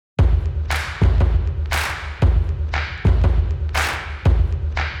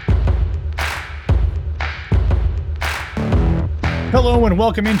Hello and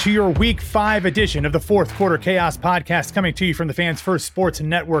welcome into your Week 5 edition of the Fourth Quarter Chaos Podcast, coming to you from the Fans First Sports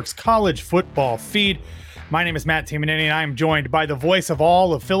Network's college football feed. My name is Matt Timonini, and I'm joined by the voice of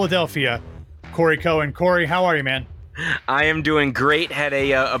all of Philadelphia, Corey Cohen. Corey, how are you, man? I am doing great. Had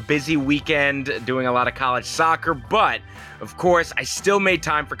a busy weekend doing a lot of college soccer, but of course, I still made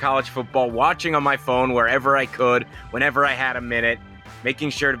time for college football, watching on my phone wherever I could, whenever I had a minute, making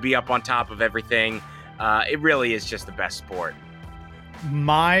sure to be up on top of everything. It really is just the best sport.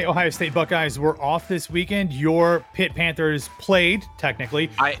 My Ohio State Buckeyes were off this weekend. Your Pitt Panthers played, technically,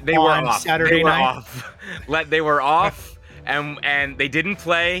 They were off. Saturday night. Off. They were off, and they didn't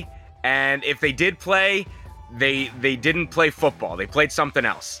play. And if they did play, they didn't play football. They played something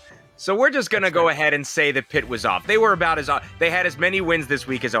else. So we're just going to go ahead and say that Pitt was off. They were about as off. They had as many wins this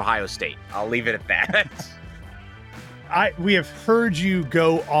week as Ohio State. I'll leave it at that. We have heard you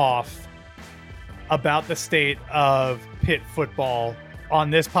go off about the state of Pitt football on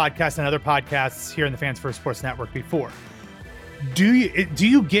this podcast and other podcasts here in the Fans First Sports Network before. Do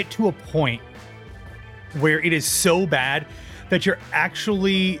you get to a point where it is so bad that you're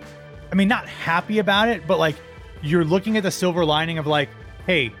actually, not happy about it, but like you're looking at the silver lining of like,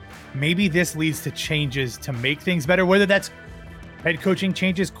 hey, maybe this leads to changes to make things better, whether that's head coaching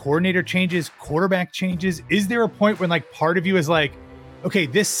changes, coordinator changes, quarterback changes? Is there a point when like part of you is like, okay,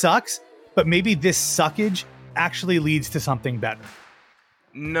 this sucks, but maybe this suckage actually leads to something better?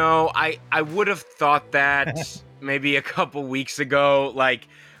 No, I would have thought that maybe a couple weeks ago. Like,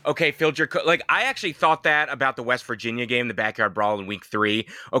 okay, I actually thought that about the West Virginia game, the backyard brawl in week 3.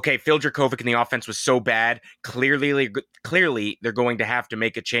 Okay, Phil Dracovic and the offense was so bad. Clearly, they're going to have to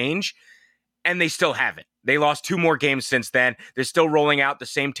make a change, and they still haven't. They lost 2 more games since then. They're still rolling out the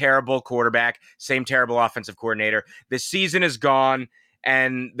same terrible quarterback, same terrible offensive coordinator. The season is gone,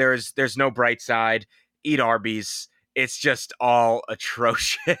 and there's no bright side. Eat Arby's. It's just all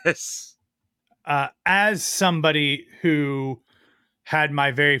atrocious. As somebody who had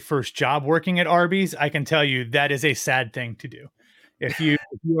my very first job working at Arby's, I can tell you that is a sad thing to do. If you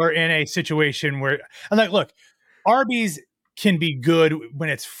are in a situation where, look, Arby's can be good when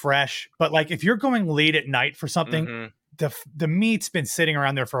it's fresh, but like if you're going late at night for something, the meat's been sitting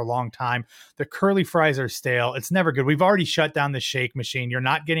around there for a long time. The curly fries are stale. It's never good. We've already shut down the shake machine. You're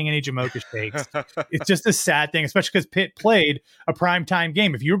not getting any Jamocha shakes. It's just a sad thing, especially because Pitt played a primetime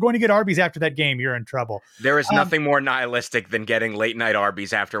game. If you're going to get Arby's after that game, you're in trouble. There is nothing more nihilistic than getting late night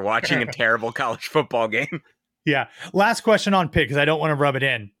Arby's after watching a terrible college football game. Yeah. Last question on Pitt, because I don't want to rub it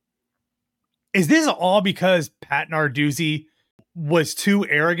in. Is this all because Pat Narduzzi was too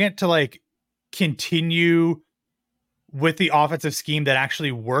arrogant to like continue with the offensive scheme that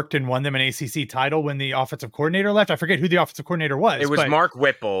actually worked and won them an ACC title when the offensive coordinator left? I forget who the offensive coordinator was. It was Mark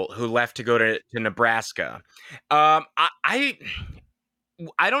Whipple, who left to go to Nebraska. I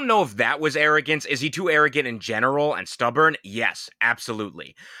don't know if that was arrogance. Is he too arrogant in general and stubborn? Yes,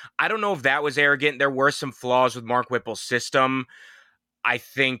 absolutely. I don't know if that was arrogant. There were some flaws with Mark Whipple's system. I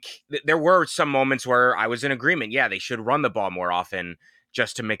think there were some moments where I was in agreement. Yeah, they should run the ball more often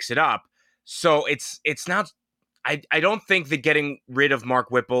just to mix it up. So it's not... I don't think that getting rid of Mark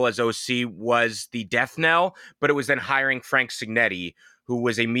Whipple as OC was the death knell, but it was then hiring Frank Cignetti, who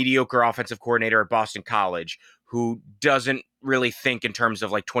was a mediocre offensive coordinator at Boston College, who doesn't really think in terms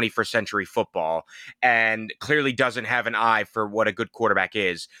of like 21st century football and clearly doesn't have an eye for what a good quarterback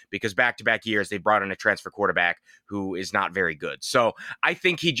is, because back-to-back years they brought in a transfer quarterback who is not very good. So I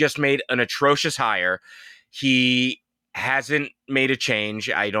think he just made an atrocious hire. He hasn't made a change.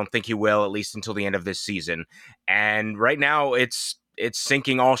 I don't think he will, at least until the end of this season. And right now it's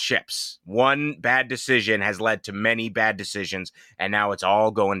sinking all ships. One bad decision has led to many bad decisions, and now it's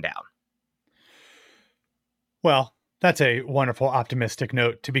all going down. Well, that's a wonderful, optimistic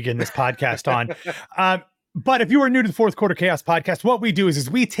note to begin this podcast on. But if you are new to the Fourth Quarter Chaos Podcast, what we do is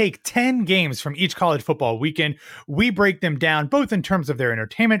we take 10 games from each college football weekend. We break them down both in terms of their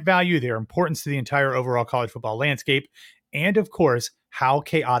entertainment value, their importance to the entire overall college football landscape, and of course, how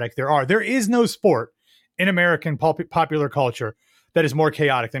chaotic there are. There is no sport in American popular culture that is more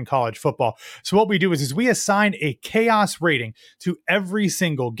chaotic than college football. So what we do is we assign a chaos rating to every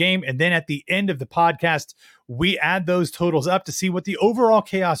single game. And then at the end of the podcast, we add those totals up to see what the overall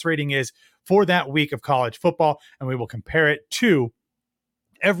chaos rating is for that week of college football. And we will compare it to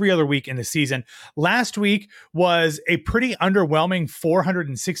every other week in the season. Last week was a pretty underwhelming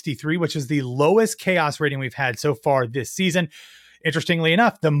 463, which is the lowest chaos rating we've had so far this season. Interestingly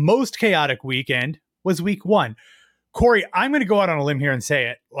enough, the most chaotic weekend was week 1. Corey, I'm going to go out on a limb here and say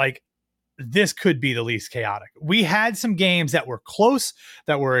it. Like, this could be the least chaotic. We had some games that were close,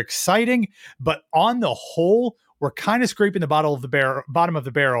 that were exciting, but on the whole, we're kind of scraping the bottom of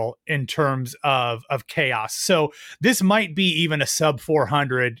the barrel in terms of chaos. So this might be even a sub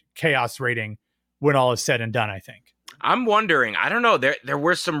 400 chaos rating when all is said and done, I think. I'm wondering. I don't know. There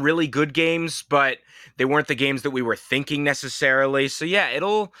were some really good games, but they weren't the games that we were thinking necessarily. So yeah,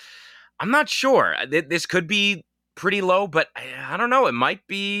 I'm not sure. This could be pretty low, but I don't know. It might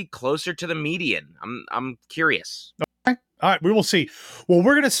be closer to the median. I'm curious. Okay. All right, we will see. Well,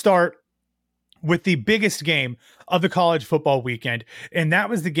 we're going to start with the biggest game of the college football weekend, and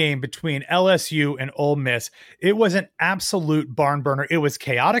that was the game between LSU and Ole Miss. It was an absolute barn burner. It was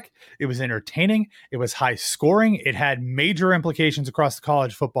chaotic. It was entertaining. It was high scoring. It had major implications across the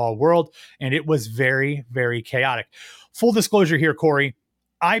college football world, and it was very, very chaotic. Full disclosure here, Corey,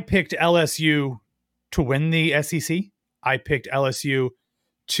 I picked LSU to win the SEC. I picked LSU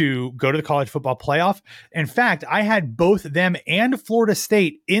to go to the college football playoff. In fact, I had both them and Florida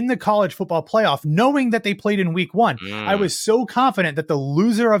State in the college football playoff, knowing that they played in week one. I was so confident that the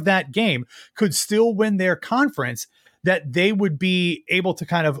loser of that game could still win their conference, that they would be able to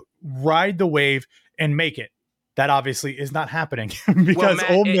kind of ride the wave and make it. That obviously is not happening because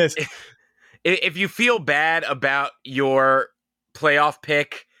Matt, Ole Miss. If you feel bad about your playoff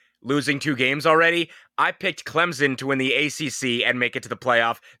pick losing 2 games already, I picked Clemson to win the ACC and make it to the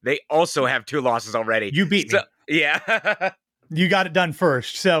playoff. They also have 2 losses already. You beat me. Yeah. You got it done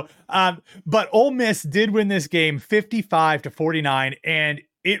first. So, but Ole Miss did win this game 55-49, and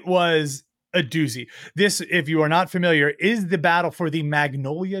it was a doozy. This, if you are not familiar, is the battle for the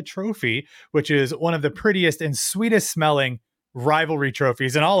Magnolia Trophy, which is one of the prettiest and sweetest smelling rivalry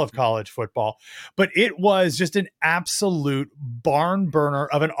trophies in all of college football. But it was just an absolute barn burner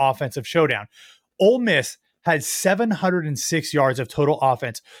of an offensive showdown. Ole Miss had 706 yards of total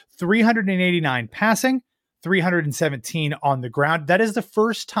offense, 389 passing, 317 on the ground. That is the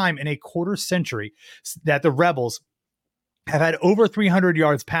first time in a quarter century that the Rebels have had over 300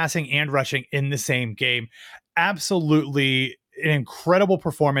 yards passing and rushing in the same game. Absolutely an incredible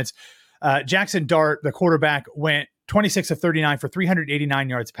performance. Jackson Dart, the quarterback, went 26 of 39 for 389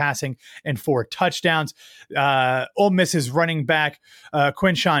 yards passing and 4 touchdowns. Ole Miss's running back,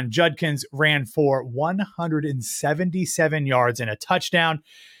 Quinshawn Judkins, ran for 177 yards and a touchdown.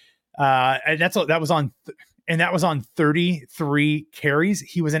 And that was on 33 carries.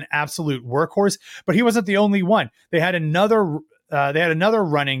 He was an absolute workhorse, but he wasn't the only one. They had another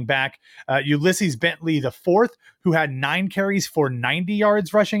running back, Ulysses Bentley the fourth, who had 9 carries for 90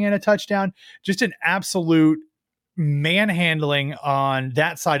 yards rushing and a touchdown. Just an absolute manhandling on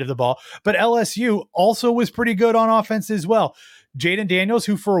that side of the ball. But LSU also was pretty good on offense as well. Jaden Daniels,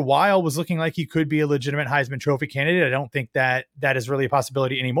 who for a while was looking like he could be a legitimate Heisman Trophy candidate. I don't think that is really a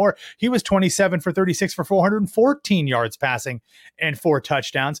possibility anymore. He was 27 for 36 for 414 yards passing and 4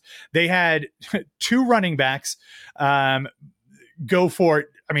 touchdowns. They had 2 running backs go for,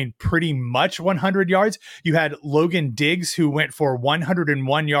 pretty much 100 yards. You had Logan Diggs, who went for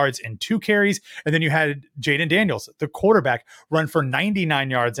 101 yards and 2 carries. And then you had Jaden Daniels, the quarterback, run for 99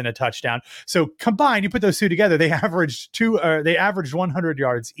 yards and a touchdown. So combined, you put those 2 together, they averaged 100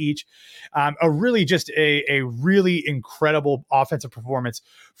 yards each. A really incredible offensive performance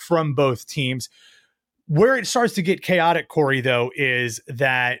from both teams. Where it starts to get chaotic, Corey, though, is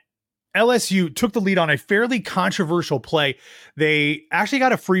that LSU took the lead on a fairly controversial play. They actually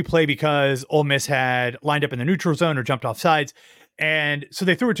got a free play because Ole Miss had lined up in the neutral zone or jumped off sides. And so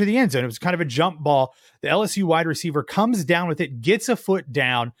they threw it to the end zone. It was kind of a jump ball. The LSU wide receiver comes down with it, gets a foot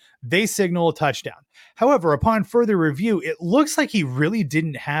down. They signal a touchdown. However, upon further review, it looks like he really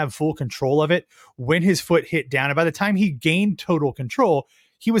didn't have full control of it when his foot hit down. And by the time he gained total control,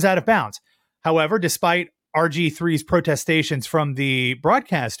 he was out of bounds. However, despite RG3's protestations from the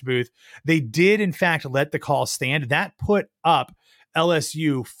broadcast booth, they did in fact let the call stand. That put up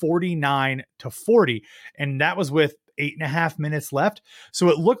LSU 49-40, and that was with 8.5 minutes left. So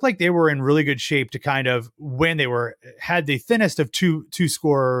it looked like they were in really good shape to kind of win. They had the thinnest of two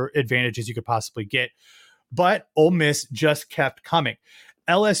score advantages you could possibly get, but Ole Miss just kept coming.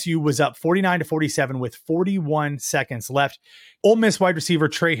 LSU was up 49-47 with 41 seconds left. Ole Miss wide receiver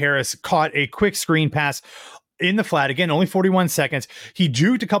Trey Harris caught a quick screen pass in the flat. Again, only 41 seconds. He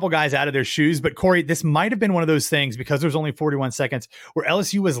juked a couple guys out of their shoes, but Corey, this might have been one of those things because there's only 41 seconds where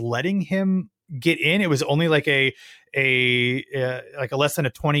LSU was letting him get in. It was only like a less than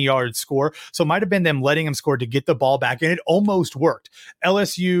a 20-yard score. So it might have been them letting him score to get the ball back, and it almost worked.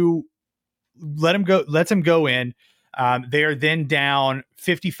 LSU lets him go in. They are then down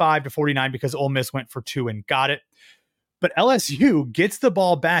 55-49 because Ole Miss went for 2 and got it. But LSU gets the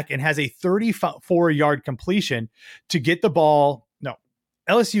ball back and has a 34-yard completion to get the ball. No,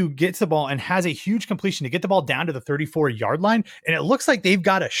 LSU gets the ball and has a huge completion to get the ball down to the 34-yard line. And it looks like they've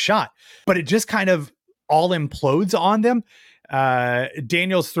got a shot, but it just kind of all implodes on them.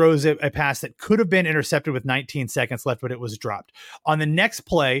 Daniels throws a pass that could have been intercepted with 19 seconds left, but it was dropped. On the next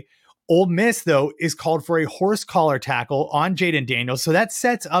play, Ole Miss, though, is called for a horse collar tackle on Jaden Daniels. So that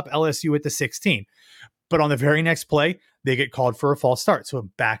sets up LSU at the 16. But on the very next play, they get called for a false start. So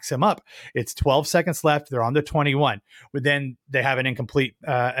it backs him up. It's 12 seconds left. They're on the 21. But then they have an incomplete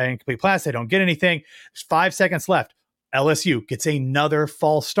pass. They don't get anything. There's 5 seconds left. LSU gets another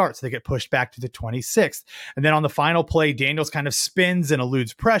false start. So they get pushed back to the 26th. And then on the final play, Daniels kind of spins and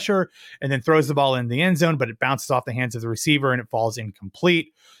eludes pressure and then throws the ball in the end zone, but it bounces off the hands of the receiver and it falls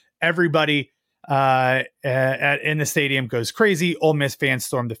incomplete. Everybody in the stadium goes crazy. Ole Miss fans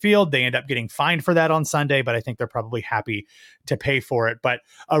storm the field. They end up getting fined for that on Sunday, but I think they're probably happy to pay for it. But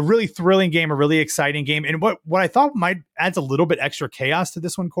a really thrilling game, a really exciting game. And what I thought might adds a little bit extra chaos to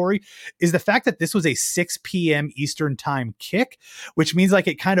this one, Corey, is the fact that this was a 6 p.m. Eastern time kick, which means like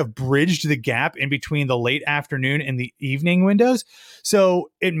it kind of bridged the gap in between the late afternoon and the evening windows. So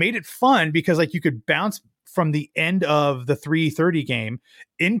it made it fun because like you could bounce from the end of the 3:30 game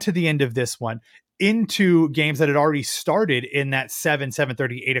into the end of this one, into games that had already started in that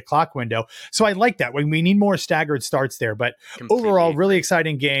 7:30, 8 o'clock window. So I like that when we need more staggered starts there. But overall, really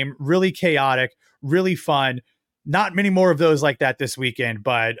exciting game, really chaotic, really fun. Not many more of those like that this weekend,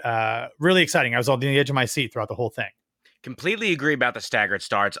 but really exciting. I was on the edge of my seat throughout the whole thing. Completely agree about the staggered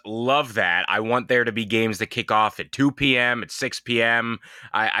starts. Love that. I want there to be games that kick off at 2 p.m., at 6 p.m.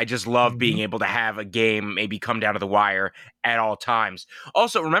 I just love being able to have a game maybe come down to the wire at all times.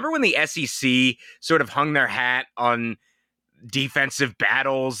 Also, remember when the SEC sort of hung their hat on defensive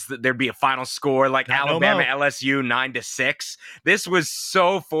battles, that there'd be a final score like Alabama, LSU 9-6? This was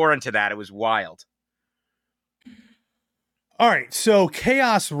so foreign to that. It was wild. All right. So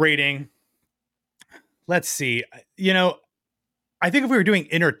chaos rating. Let's see. I think if we were doing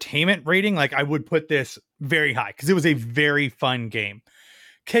entertainment rating, like I would put this very high because it was a very fun game.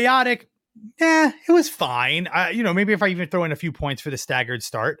 Chaotic, it was fine. Maybe if I even throw in a few points for the staggered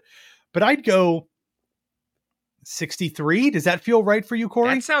start, but I'd go 63. Does that feel right for you,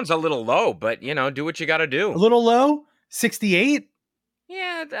 Corey? That sounds a little low, but do what you got to do. A little low? 68?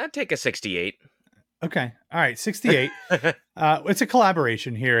 Yeah, I'd take a 68. Okay. All right. 68. It's a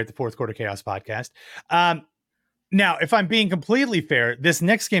collaboration here at the Fourth Quarter Chaos podcast. Now, if I'm being completely fair, this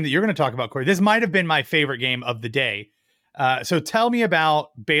next game that you're going to talk about, Corey, this might have been my favorite game of the day. So tell me about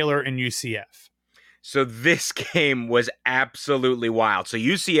Baylor and UCF. So this game was absolutely wild. So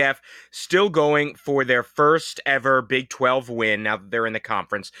UCF still going for their first ever Big 12 win now that they're in the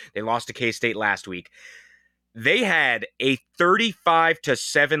conference. They lost to K-State last week. They had a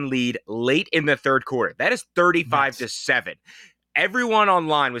 35-7 lead late in the third quarter. That is 35-7. Everyone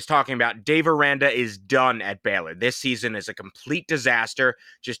online was talking about Dave Aranda is done at Baylor. This season is a complete disaster.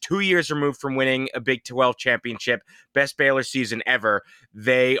 Just 2 years removed from winning a Big 12 championship, best Baylor season ever.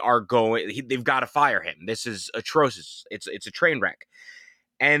 They've got to fire him. This is atrocious. It's a train wreck.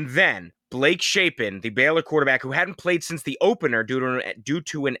 And then Blake Shapen, the Baylor quarterback who hadn't played since the opener due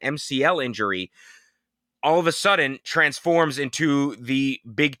to an MCL injury, all of a sudden transforms into the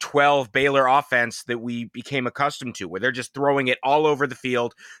Big 12 Baylor offense that we became accustomed to, where they're just throwing it all over the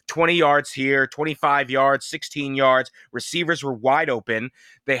field, 20 yards here, 25 yards, 16 yards. Receivers were wide open.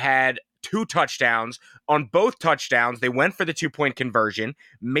 They had 2 touchdowns. On both touchdowns, they went for the 2-point conversion,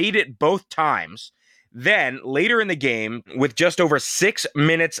 made it both times. Then, later in the game, with just over 6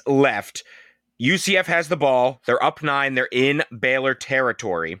 minutes left, UCF has the ball. They're up 9. They're in Baylor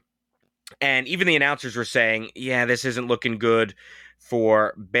territory. And even the announcers were saying, yeah, this isn't looking good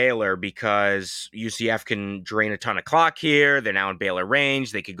for Baylor because UCF can drain a ton of clock here. They're now in Baylor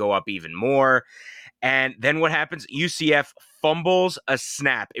range. They could go up even more. And then what happens? UCF fumbles a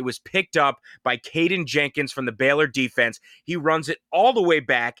snap. It was picked up by Caden Jenkins from the Baylor defense. He runs it all the way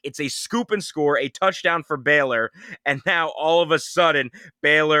back. It's a scoop and score, a touchdown for Baylor. And now all of a sudden,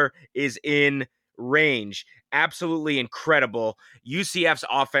 Baylor is in range. Absolutely incredible. UCF's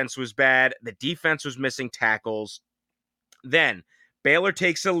offense was bad. The defense was missing tackles. Then Baylor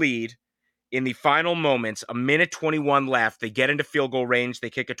takes a lead in the final moments, a minute 21 left. They get into field goal range. They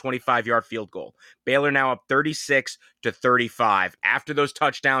kick a 25-yard field goal. Baylor now up 36-35 after those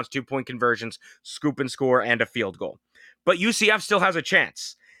touchdowns, 2-point conversions, scoop and score, and a field goal. But UCF still has a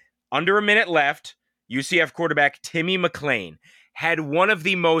chance. Under a minute left, UCF quarterback Timmy McClain had one of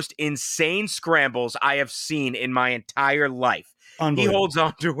the most insane scrambles I have seen in my entire life. He holds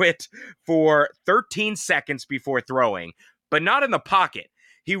onto it for 13 seconds before throwing, but not in the pocket.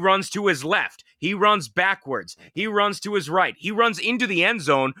 He runs to his left. He runs backwards. He runs to his right. He runs into the end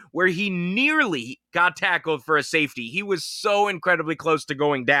zone where he nearly got tackled for a safety. He was so incredibly close to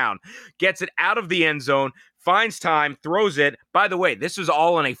going down. Gets it out of the end zone, finds time, throws it. By the way, this was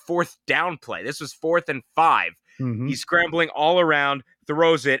all on a 4th down play. This was 4th and 5. Mm-hmm. He's scrambling all around,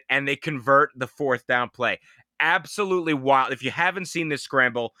 throws it, and they convert the 4th down play. Absolutely wild. If you haven't seen this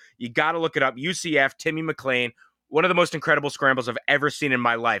scramble, you got to look it up. UCF, Timmy McClain, one of the most incredible scrambles I've ever seen in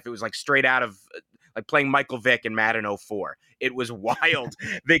my life. It was like straight out of like playing Michael Vick in Madden 04. It was wild.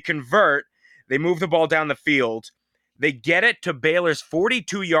 They convert, they move the ball down the field. They get it to Baylor's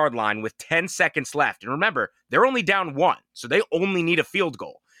 42-yard line with 10 seconds left. And remember, they're only down 1, so they only need a field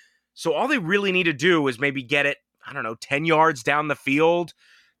goal. So all they really need to do is maybe get it, 10 yards down the field.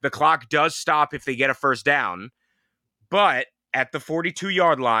 The clock does stop if they get a first down. But at the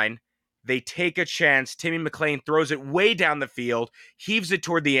 42-yard line, they take a chance. Timmy McClain throws it way down the field, heaves it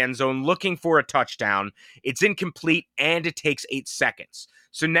toward the end zone, looking for a touchdown. It's incomplete, and it takes 8 seconds.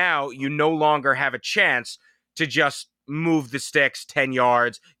 So now you no longer have a chance to just move the sticks 10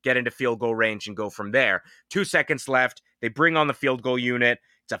 yards, get into field goal range, and go from there. 2 seconds left. They bring on the field goal unit.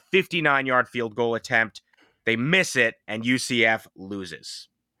 It's a 59-yard field goal attempt. They miss it, and UCF loses.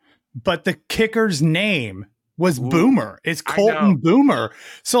 But the kicker's name was Boomer. It's Colton Boomer.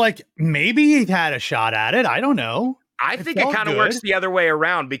 So, like, maybe he had a shot at it. I don't know. I think it kind of works the other way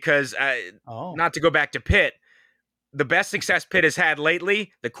around because, not to go back to Pitt, the best success Pitt has had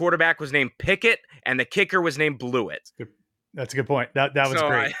lately, the quarterback was named Pickett, and the kicker was named Blewett. That's a good point. That was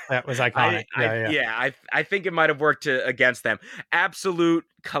great. That was iconic. I think it might have worked against them. Absolute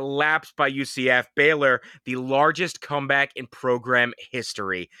collapse by UCF. Baylor, the largest comeback in program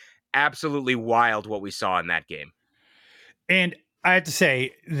history. Absolutely wild what we saw in that game. And I have to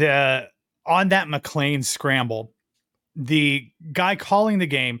say, on that McClain scramble, the guy calling the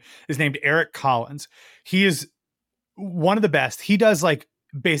game is named Eric Collins. He is one of the best. He does like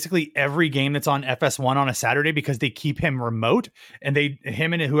basically every game that's on FS1 on a Saturday because they keep him remote, and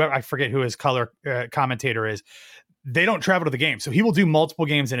him and whoever, I forget who his color commentator is, they don't travel to the game. So he will do multiple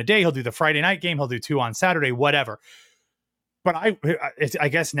games in a day. He'll do the Friday night game. He'll do 2 on Saturday, whatever. But I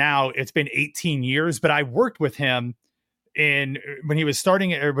guess now it's been 18 years, but I worked with him when he was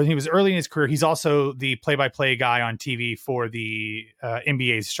when he was early in his career. He's also the play-by-play guy on TV for the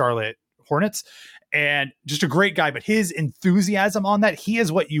NBA's Charlotte Hornets, and just a great guy. But his enthusiasm on that, he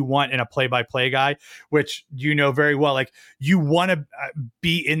is what you want in a play-by-play guy, which you know very well. Like, you want to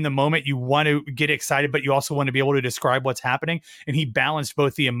be in the moment, you want to get excited, but you also want to be able to describe what's happening. And he balanced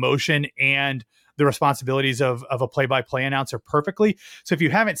both the emotion and the responsibilities of a play-by-play announcer perfectly. So if you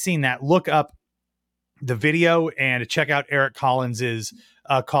haven't seen that, look up the video and check out Eric Collins's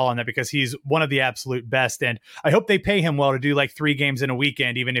call on that, because he's one of the absolute best. And I hope they pay him well to do like 3 games in a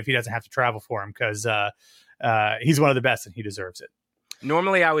weekend, even if he doesn't have to travel for them, because he's one of the best and he deserves it.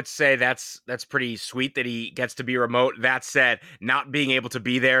 Normally, I would say that's pretty sweet that he gets to be remote. That said, not being able to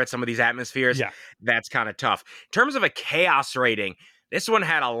be there at some of these atmospheres, that's kind of tough. In terms of a chaos rating, this one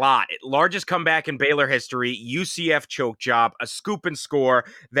had a lot. Largest comeback in Baylor history, UCF choke job, a scoop and score,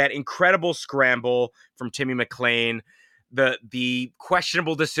 that incredible scramble from Timmy McClain, the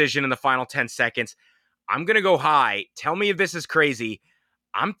questionable decision in the final 10 seconds. I'm going to go high. Tell me if this is crazy.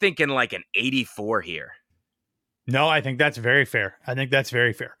 I'm thinking like an 84 here. No, I think that's very fair.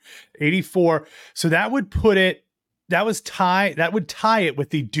 84. So that would put it, that would tie it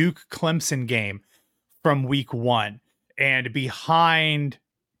with the Duke Clemson game from week 1. And behind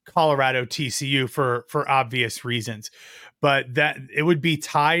Colorado TCU for obvious reasons, but that it would be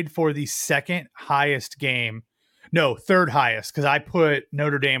tied for the second highest game. No, third highest, because I put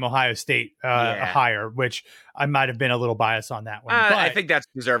Notre Dame, Ohio State higher, which I might have been a little biased on that one. But I think that's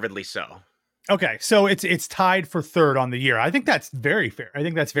deservedly so. Okay, so it's tied for third on the year. I think that's very fair.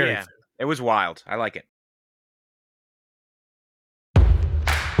 Fair. It was wild. I like it.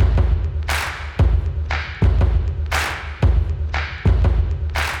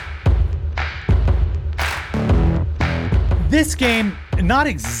 This game, not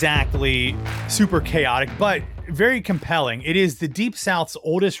exactly super chaotic, but very compelling. It is the Deep South's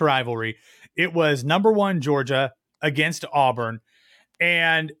oldest rivalry. It was number 1 Georgia against Auburn,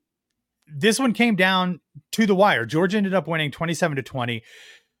 and this one came down to the wire. Georgia ended up winning 27-20.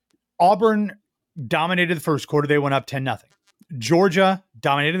 Auburn dominated the first quarter. They went up 10-0. Georgia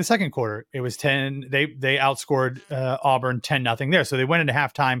dominated the second quarter. It was 10. They outscored Auburn 10-0 there. So they went into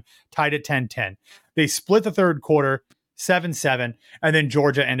halftime, tied at 10-10. They split the third quarter 7-7, and then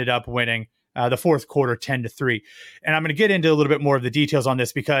Georgia ended up winning the fourth quarter 10-3. And I'm going to get into a little bit more of the details on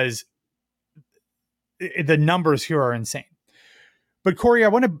this because the numbers here are insane. But Corey, I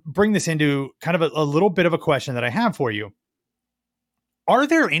want to bring this into kind of a little bit of a question that I have for you. Are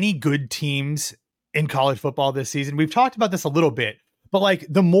there any good teams in college football this season? We've talked about this a little bit, but like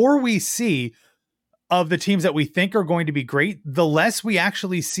the more we see of the teams that we think are going to be great, the less we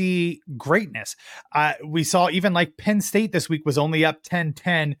actually see greatness. We saw even like Penn State this week was only up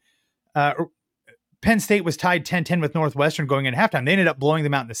 10-10. Penn State was tied 10-10 with Northwestern going in halftime. They ended up blowing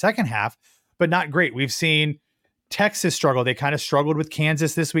them out in the second half, but not great. We've seen Texas struggle. They kind of struggled with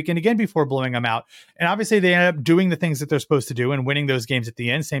Kansas this weekend again before blowing them out. And obviously they end up doing the things that they're supposed to do and winning those games at the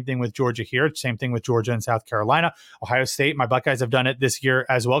end. Same thing with Georgia here. Same thing with Georgia and South Carolina. Ohio State, my Buckeyes have done it this year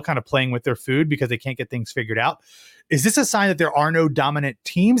as well, kind of playing with their food because they can't get things figured out. Is this a sign that there are no dominant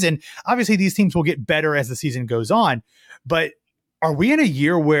teams? And obviously these teams will get better as the season goes on. But are we in a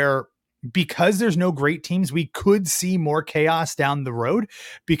year where because there's no great teams, we could see more chaos down the road?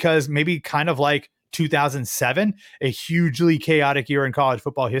 Because maybe kind of like 2007, a hugely chaotic year in college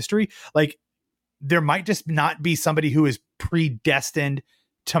football history. Like there might just not be somebody who is predestined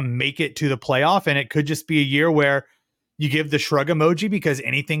to make it to the playoff. And it could just be a year where you give the shrug emoji because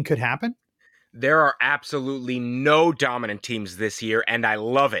anything could happen. There are absolutely no dominant teams this year, and I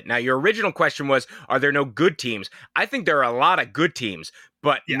love it. Now, your original question was, are there no good teams? I think there are a lot of good teams,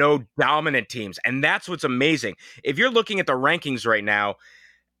 but no dominant teams. And that's what's amazing. If you're looking at the rankings right now,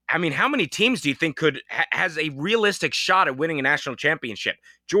 I mean, how many teams do you think has a realistic shot at winning a national championship?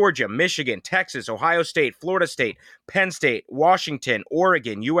 Georgia, Michigan, Texas, Ohio State, Florida State, Penn State, Washington,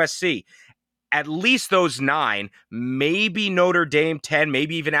 Oregon, USC. At least those 9, maybe Notre Dame 10,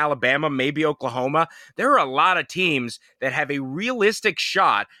 maybe even Alabama, maybe Oklahoma. There are a lot of teams that have a realistic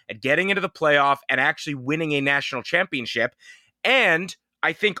shot at getting into the playoff and actually winning a national championship. And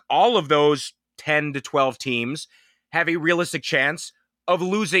I think all of those 10 to 12 teams have a realistic chance of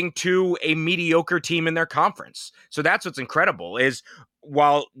losing to a mediocre team in their conference. So that's what's incredible is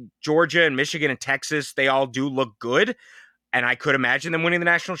while Georgia and Michigan and Texas, they all do look good, and I could imagine them winning the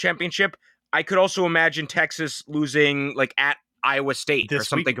national championship, I could also imagine Texas losing like at Iowa State or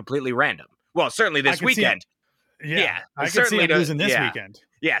something completely random. Well, certainly this weekend. I could see them losing this weekend.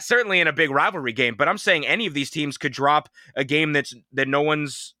 Yeah, certainly in a big rivalry game. But I'm saying any of these teams could drop a game that no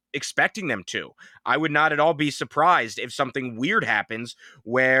one's expecting them to. I would not at all be surprised if something weird happens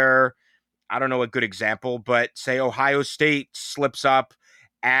where, I don't know a good example, but say Ohio State slips up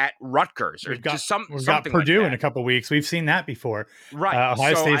at Rutgers or just something. We've got Purdue like in a couple of weeks. We've seen that before. Right.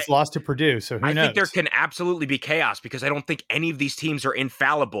 Ohio State's lost to Purdue. So who knows? I think there can absolutely be chaos because I don't think any of these teams are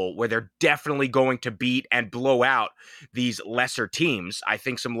infallible where they're definitely going to beat and blow out these lesser teams. I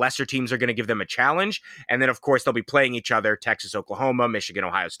think some lesser teams are going to give them a challenge. And then, of course, they'll be playing each other, Texas, Oklahoma, Michigan,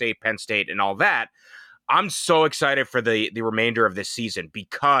 Ohio State, Penn State, and all that. I'm so excited for the remainder of this season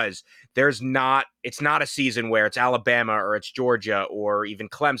because it's not a season where it's Alabama or it's Georgia or even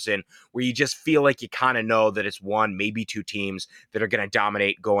Clemson where you just feel like you kind of know that it's one, maybe 2 teams that are going to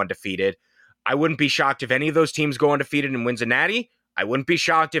dominate, go undefeated. I wouldn't be shocked if any of those teams go undefeated and wins a natty. I wouldn't be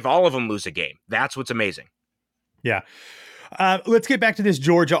shocked if all of them lose a game. That's what's amazing. Yeah. Let's get back to this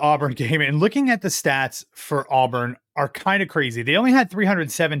Georgia-Auburn game. And looking at the stats for Auburn are kind of crazy. They only had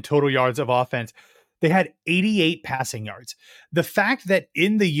 307 total yards of offense. They had 88 passing yards. The fact that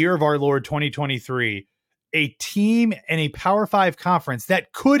in the year of our Lord 2023, a team in a Power 5 conference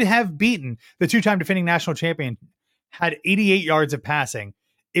that could have beaten the 2-time defending national champion had 88 yards of passing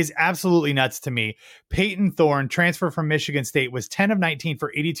is absolutely nuts to me. Peyton Thorne, transfer from Michigan State, was 10 of 19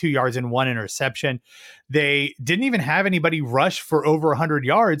 for 82 yards and 1 interception. They didn't even have anybody rush for over 100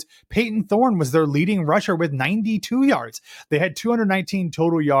 yards. Peyton Thorne was their leading rusher with 92 yards. They had 219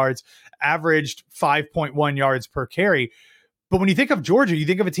 total yards, averaged 5.1 yards per carry. But when you think of Georgia, you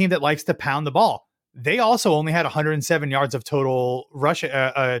think of a team that likes to pound the ball. They also only had 107 yards of total rush,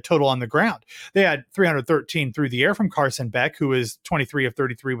 total on the ground. They had 313 through the air from Carson Beck, who is 23 of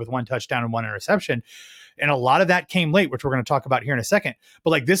 33 with 1 touchdown and 1 interception. And a lot of that came late, which we're going to talk about here in a second. But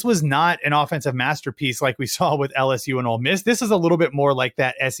like, this was not an offensive masterpiece like we saw with LSU and Ole Miss. This is a little bit more like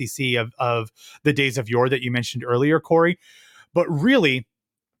that SEC of the days of yore that you mentioned earlier, Corey. But really,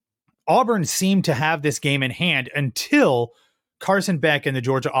 Auburn seemed to have this game in hand until Carson Beck and the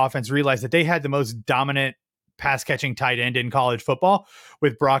Georgia offense realized that they had the most dominant pass catching tight end in college football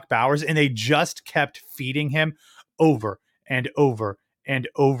with Brock Bowers, and they just kept feeding him over and over and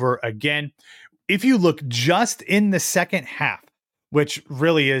over again. If you look just in the second half, which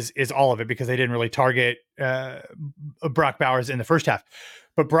really is all of it because they didn't really target Brock Bowers in the first half.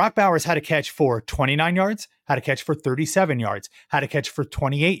 But Brock Bowers had a catch for 29 yards, had a catch for 37 yards, had a catch for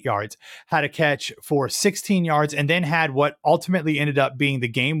 28 yards, had a catch for 16 yards, and then had what ultimately ended up being the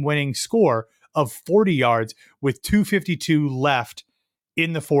game-winning score of 40 yards with 2:52 left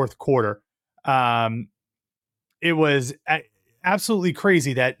in the fourth quarter. Um, it was absolutely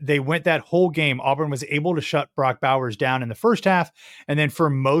crazy that they went that whole game. Auburn was able to shut Brock Bowers down in the first half, and then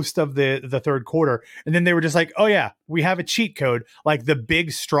for most of the third quarter. And then they were just like, "Oh yeah, we have a cheat code, like the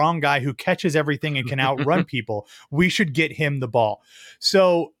big strong guy who catches everything and can outrun people. We should get him the ball."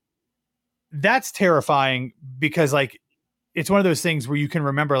 So that's terrifying because like it's one of those things where you can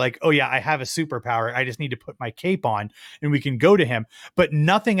remember like, oh yeah, I have a superpower. I just need to put my cape on and we can go to him. But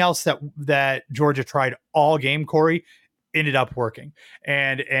nothing else that Georgia tried all game, Corey, ended up working.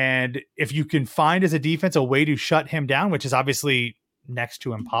 And if you can find as a defense a way to shut him down, which is obviously next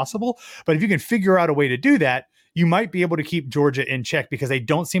to impossible, but if you can figure out a way to do that, you might be able to keep Georgia in check because they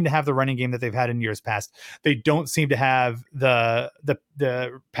don't seem to have the running game that they've had in years past. They don't seem to have the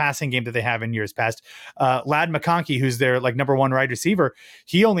passing game that they have in years past. Lad McConkey, who's their like number one wide receiver,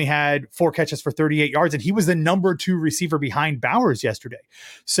 he only had 4 catches for 38 yards, and he was the number 2 receiver behind Bowers yesterday.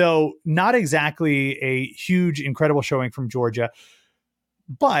 So not exactly a huge, incredible showing from Georgia.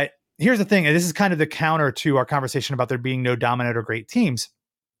 But here's the thing, and this is kind of the counter to our conversation about there being no dominant or great teams.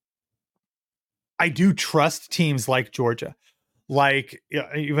 I do trust teams like Georgia, like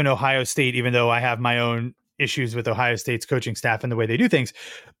even Ohio State, even though I have my own issues with Ohio State's coaching staff and the way they do things,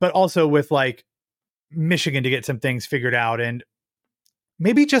 but also with like Michigan to get some things figured out, and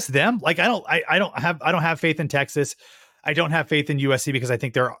maybe just them. Like I don't have faith in Texas. I don't have faith in USC because I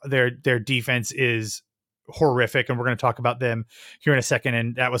think their defense is horrific, and we're going to talk about them here in a second.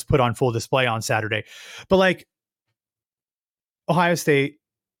 And that was put on full display on Saturday. But like Ohio State,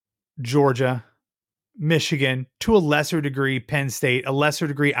 Georgia, Michigan, to a lesser degree, Penn State, a lesser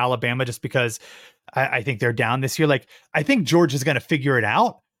degree, Alabama, just because I think they're down this year. Like, I think Georgia's going to figure it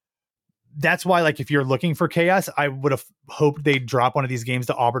out. That's why, like, if you're looking for chaos, I would have hoped they'd drop one of these games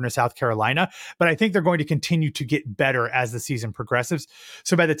to Auburn or South Carolina. But I think they're going to continue to get better as the season progresses.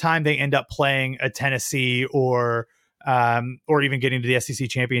 So by the time they end up playing a Tennessee or even getting to the SEC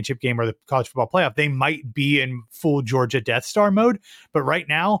championship game or the college football playoff, they might be in full Georgia Death Star mode. But right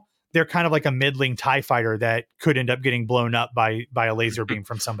now, they're kind of like a middling TIE fighter that could end up getting blown up by a laser beam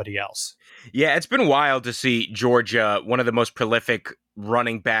from somebody else. Yeah, it's been wild to see Georgia, one of the most prolific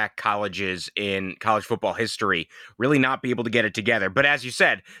running back colleges in college football history, really not be able to get it together. But as you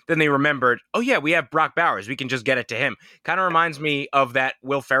said, then they remembered, oh yeah, we have Brock Bowers. We can just get it to him. Kind of reminds me of that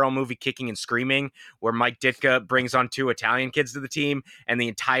Will Ferrell movie, Kicking and Screaming, where Mike Ditka brings on 2 Italian kids to the team, and the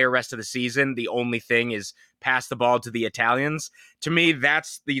entire rest of the season, the only thing is pass the ball to the Italians. To me,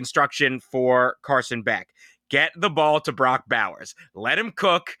 that's the instruction for Carson Beck. Get the ball to Brock Bowers. Let him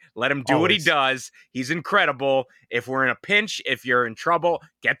cook. Let him do what he does. He's incredible. If we're in a pinch, if you're in trouble,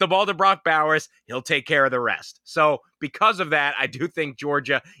 get the ball to Brock Bowers. He'll take care of the rest. So because of that, I do think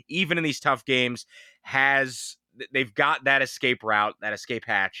Georgia, even in these tough games, they've got that escape route, that escape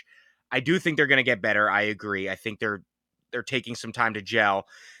hatch. I do think they're going to get better. I agree. I think they're taking some time to gel.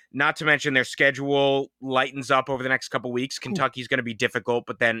 Not to mention their schedule lightens up over the next couple weeks. Kentucky's going to be difficult,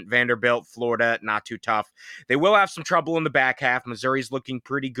 but then Vanderbilt, Florida, not too tough. They will have some trouble in the back half. Missouri's looking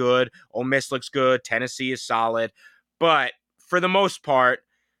pretty good. Ole Miss looks good. Tennessee is solid. But for the most part,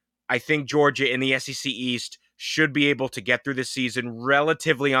 I think Georgia in the SEC East should be able to get through the season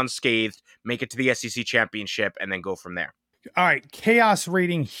relatively unscathed, make it to the SEC championship, and then go from there. All right, chaos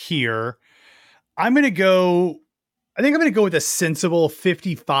rating here. I think I'm going to go with a sensible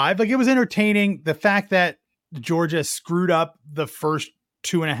 55. Like, it was entertaining. The fact that Georgia screwed up the first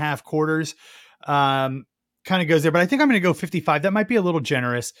 2.5 quarters kind of goes there, but I think I'm going to go 55. That might be a little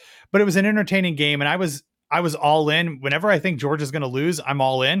generous, but it was an entertaining game, and I was all in. Whenever I think Georgia's going to lose, I'm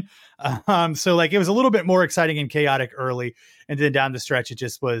all in. So like, it was a little bit more exciting and chaotic early, and then down the stretch,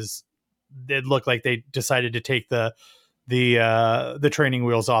 it looked like they decided to take the training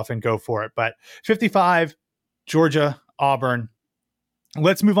wheels off and go for it. But 55, Georgia, Auburn.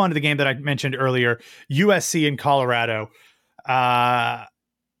 Let's move on to the game that I mentioned earlier, USC and Colorado.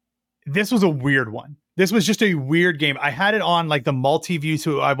 This was a weird one. This was just a weird game. I had it on like the multi-view,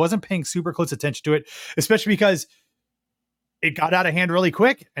 so I wasn't paying super close attention to it, especially because it got out of hand really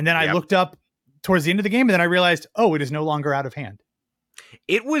quick. And then I looked up towards the end of the game, and then I realized, oh, it is no longer out of hand.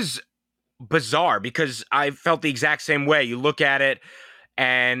 It was bizarre because I felt the exact same way. You look at it,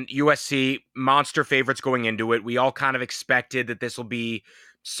 and USC, monster favorites going into it. We all kind of expected that this will be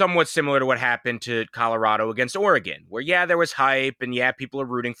somewhat similar to what happened to Colorado against Oregon, where, yeah, there was hype and, yeah, people are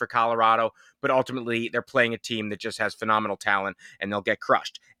rooting for Colorado, but ultimately they're playing a team that just has phenomenal talent and they'll get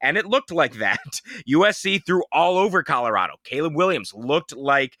crushed. And it looked like that. USC threw all over Colorado. Caleb Williams looked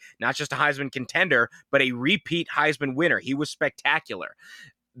like not just a Heisman contender, but a repeat Heisman winner. He was spectacular.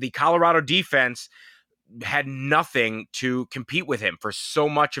 The Colorado defense had nothing to compete with him for so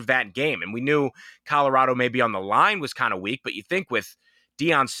much of that game. And we knew Colorado maybe on the line was kind of weak, but you think with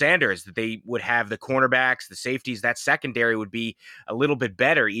Deion Sanders that they would have the cornerbacks, the safeties, that secondary would be a little bit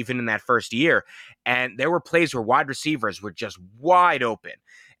better even in that first year. And there were plays where wide receivers were just wide open.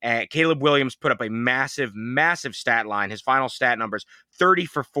 Caleb Williams put up a massive, massive stat line. His final stat numbers, 30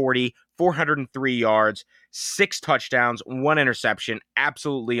 for 40, 403 yards, 6 touchdowns, 1 interception.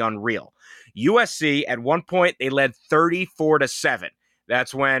 Absolutely unreal. USC, at one point, they led 34-7.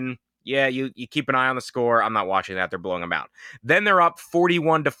 That's when, yeah, you keep an eye on the score. I'm not watching that. They're blowing them out. Then they're up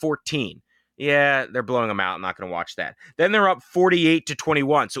 41-14. Yeah, they're blowing them out. I'm not going to watch that. Then they're up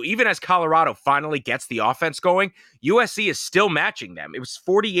 48-21. So even as Colorado finally gets the offense going, USC is still matching them. It was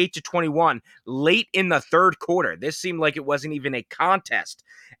 48-21 late in the third quarter. This seemed like it wasn't even a contest.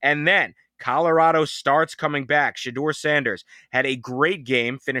 And then Colorado starts coming back. Shedeur Sanders had a great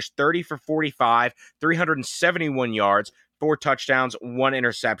game, finished 30 for 45, 371 yards, 4 touchdowns, 1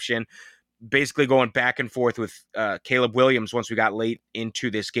 interception. Basically going back and forth with Caleb Williams once we got late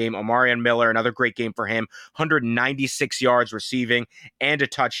into this game. Omarion Miller, another great game for him, 196 yards receiving and a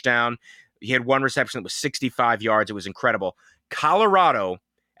touchdown. He had 1 reception that was 65 yards. It was incredible. Colorado,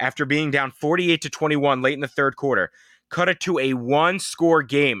 after being down 48-21 late in the third quarter, cut it to a 1-score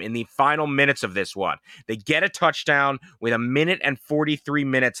game in the final minutes of this one. They get a touchdown with 1 minute and 43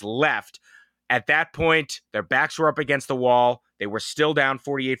 minutes left. At that point, their backs were up against the wall. They were still down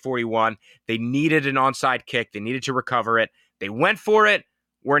 48-41. They needed an onside kick. They needed to recover it. They went for it,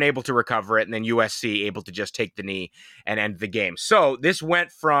 weren't able to recover it, and then USC able to just take the knee and end the game. So this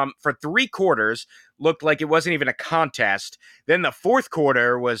went from, for 3 quarters, looked like it wasn't even a contest. Then the fourth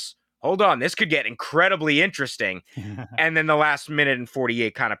quarter was, hold on, this could get incredibly interesting. And then the last minute and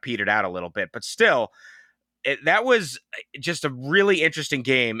 48 kind of petered out a little bit. But still, that was just a really interesting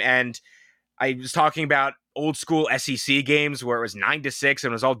game. And I was talking about old school SEC games where it was 9-6 and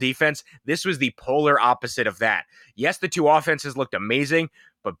it was all defense. This was the polar opposite of that. Yes, the 2 offenses looked amazing,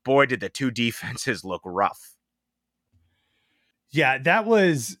 but boy, did the 2 defenses look rough. Yeah, that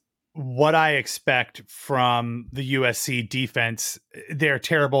was what I expect from the USC defense. They're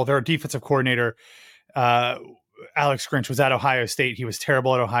terrible. Their defensive coordinator, Alex Grinch, was at Ohio State. He was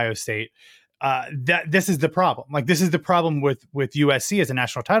terrible at Ohio State. This is the problem. Like, this is the problem with USC as a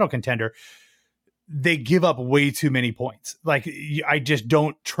national title contender. They give up way too many points. Like, I just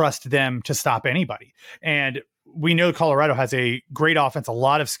don't trust them to stop anybody. And we know Colorado has a great offense, a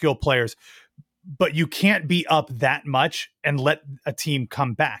lot of skilled players, but you can't be up that much and let a team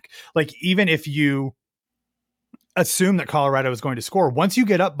come back. Like, even if you assume that Colorado is going to score, once you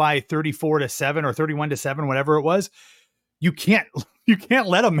get up by 34-7 or 31-7, whatever it was, you can't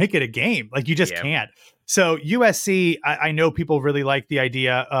let them make it a game. Like, you just can't. So USC, I know people really like the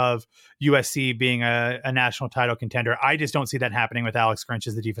idea of USC being a national title contender. I just don't see that happening with Alex Grinch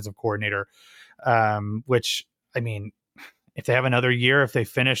as the defensive coordinator, which, I mean, if they have another year, if they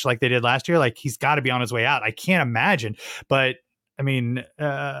finish like they did last year, like, he's got to be on his way out. I can't imagine. But I mean,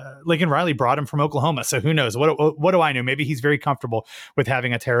 Lincoln Riley brought him from Oklahoma, so who knows? What do I know? Maybe he's very comfortable with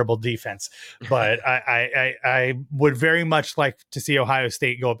having a terrible defense. But I would very much like to see Ohio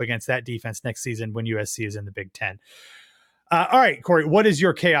State go up against that defense next season when USC is in the Big Ten. All right, Corey, what is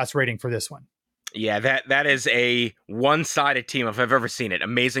your chaos rating for this one? Yeah, that is a one-sided team if I've ever seen it.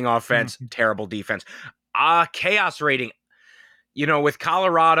 Amazing offense, terrible defense. Chaos rating. You know, with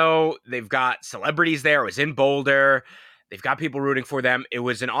Colorado, they've got celebrities there. It was in Boulder. They've got people rooting for them. It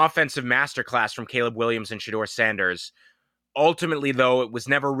was an offensive masterclass from Caleb Williams and Shedeur Sanders. Ultimately, though, it was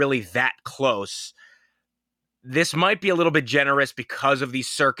never really that close. This might be a little bit generous because of the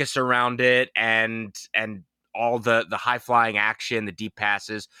circus around it and all the high-flying action, the deep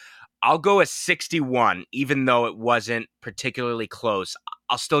passes. I'll go a 61, even though it wasn't particularly close.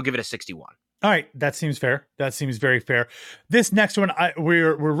 I'll still give it a 61. All right, that seems fair. That seems very fair. This next one,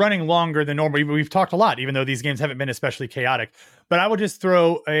 we're running longer than normal. We've talked a lot, even though these games haven't been especially chaotic. But I will just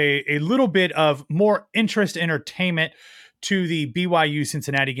throw a little bit of more interest, entertainment to the BYU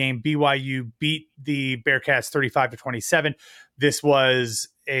Cincinnati game. BYU beat the Bearcats 35-27. This was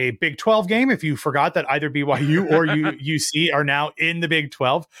a Big 12 game. If you forgot that either BYU or UC are now in the Big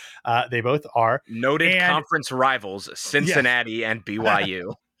 12, they both are. Noted conference rivals, Cincinnati and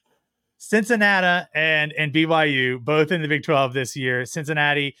BYU. Cincinnati and BYU, both in the Big 12 this year.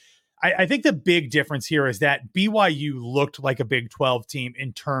 Cincinnati, I think the big difference here is that BYU looked like a Big 12 team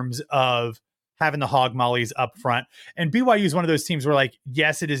in terms of having the hog mollies up front. And BYU is one of those teams where, like,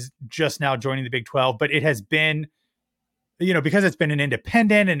 yes, it is just now joining the Big 12, but it has been, you know, because it's been an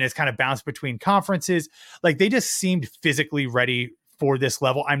independent and it's kind of bounced between conferences, like, they just seemed physically ready for this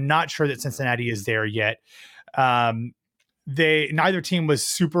level. I'm not sure that Cincinnati is there yet. Neither team was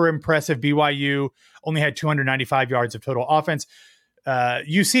super impressive. BYU only had 295 yards of total offense.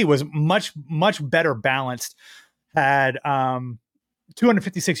 UC was much better balanced, had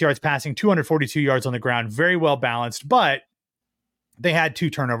 256 yards passing, 242 yards on the ground, very well balanced, but they had 2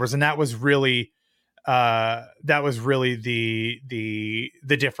 turnovers, and that was really the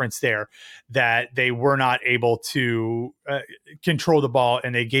difference there, that they were not able to control the ball,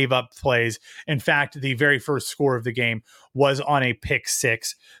 and they gave up plays. In fact, the very first score of the game was on a pick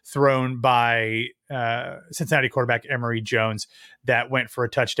 6 thrown by Cincinnati quarterback Emory Jones that went for a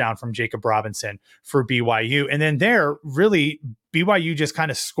touchdown from Jacob Robinson for BYU. And then BYU just kind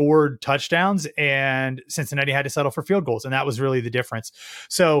of scored touchdowns, and Cincinnati had to settle for field goals. And that was really the difference.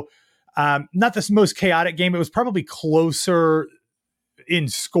 So not the most chaotic game. It was probably closer in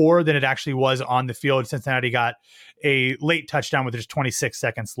score than it actually was on the field. Cincinnati got a late touchdown with just 26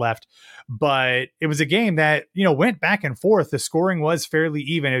 seconds left, but it was a game that, went back and forth. The scoring was fairly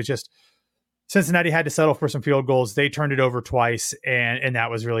even. It was just Cincinnati had to settle for some field goals. They turned it over twice, and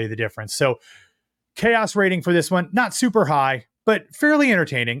that was really the difference. So chaos rating for this one, not super high, but fairly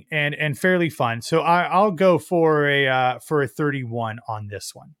entertaining and fairly fun. So I'll go for a 31 on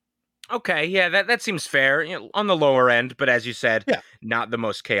this one. Okay, yeah, that seems fair. On the lower end, but as you said, yeah, not the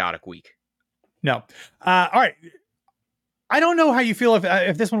most chaotic week. No. All right. I don't know how you feel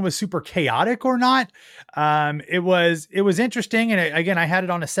if this one was super chaotic or not. It was interesting, and again, I had it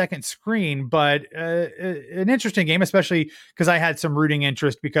on a second screen, but an interesting game, especially because I had some rooting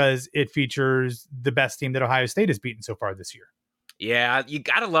interest because it features the best team that Ohio State has beaten so far this year. Yeah, you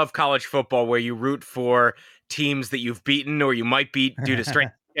gotta love college football where you root for teams that you've beaten or you might beat due to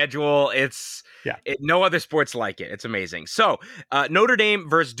strength schedule. No other sports like it. It's amazing. So Notre Dame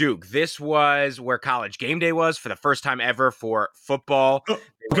versus Duke. This was where College Game Day was for the first time ever for football.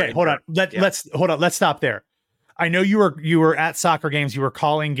 Okay, hold on. Let's stop there. I know you were at soccer games. You were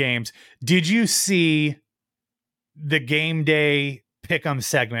calling games. Did you see the game day pick'em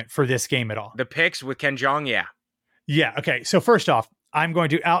segment for this game at all? The picks with Ken Jeong, yeah. Yeah. Okay. So first off, I'm going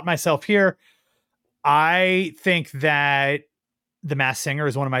to out myself here. I think that The Masked Singer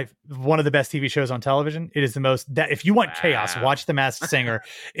is one of the best TV shows on television. It is the most that if you want chaos, watch The Masked Singer.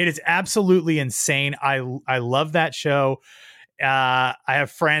 It is absolutely insane. I love that show. I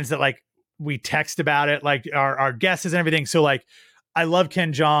have friends that we text about it, like our guesses and everything. So I love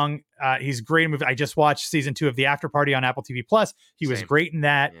Ken Jeong. He's great in movie. I just watched season 2 of The After Party on Apple TV Plus. He was great in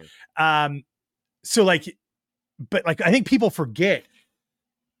that. Yeah. But I think people forget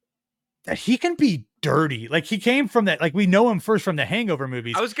that he can be dirty. He came from that. We know him first from the Hangover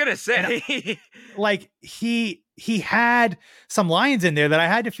movies. I was gonna say, he had some lines in there that I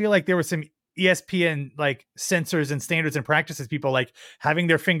had to feel like there was some ESPN censors and standards and practices people having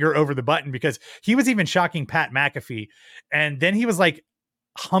their finger over the button, because he was even shocking Pat McAfee, and then he was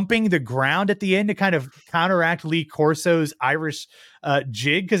humping the ground at the end to kind of counteract Lee Corso's Irish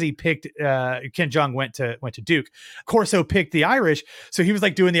jig, because he picked Ken Jeong went to Duke. Corso picked the Irish, so he was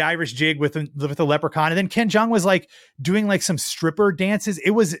doing the Irish jig with the leprechaun, and then Ken Jeong was doing some stripper dances.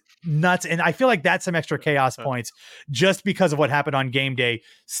 It was nuts, and I feel like that's some extra chaos points just because of what happened on game day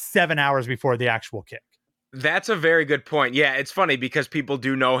 7 hours before the actual kick. That's a very good point. Yeah, it's funny because people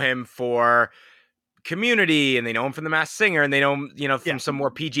do know him for Community, and they know him from The Masked Singer, and they know him, from some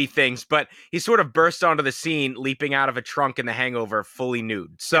more PG things, but he sort of burst onto the scene leaping out of a trunk in The Hangover fully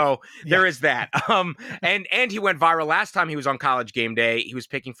nude. So there is that. And he went viral last time he was on College Game Day. He was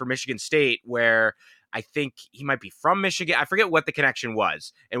picking for Michigan State, where I think he might be from Michigan. I forget what the connection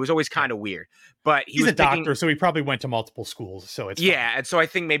was. It was always kind of weird. But he's a doctor, so he probably went to multiple schools. So it's fun. And so I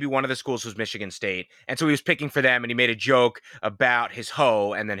think maybe one of the schools was Michigan State, and so he was picking for them, and he made a joke about his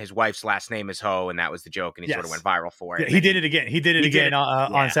hoe, and then his wife's last name is Ho, and that was the joke, and he sort of went viral for it. Yeah, he did it again. He did it again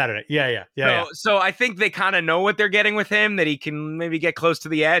on Saturday. Yeah. So I think they kind of know what they're getting with him, that he can maybe get close to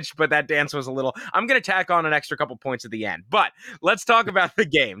the edge, but that dance was a little. I'm going to tack on an extra couple points at the end, but let's talk about the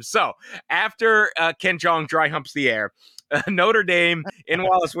game. So after Ken Jeong dry humps the air, Notre Dame in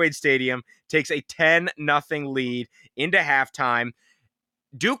Wallace Wade Stadium takes a 10-0 lead into halftime.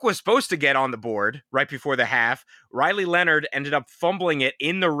 Duke was supposed to get on the board right before the half. Riley Leonard ended up fumbling it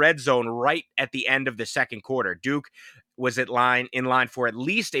in the red zone right at the end of the second quarter. Duke was in line for at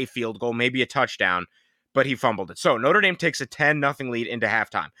least a field goal, maybe a touchdown, but he fumbled it. So Notre Dame takes a 10-0 lead into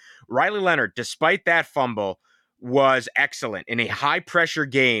halftime. Riley Leonard, despite that fumble, was excellent in a high-pressure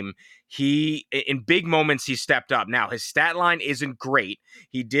game. In big moments, he stepped up. Now, his stat line isn't great.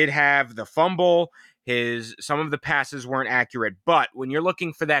 He did have the fumble. Some of the passes weren't accurate. But when you're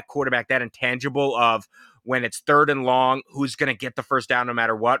looking for that quarterback, that intangible of when it's third and long, who's going to get the first down no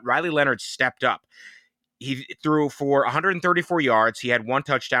matter what. Riley Leonard stepped up. He threw for 134 yards. He had 1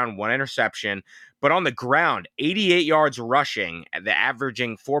 touchdown, 1 interception, but on the ground, 88 yards rushing, the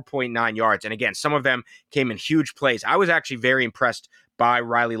averaging 4.9 yards. And again, some of them came in huge plays. I was actually very impressed by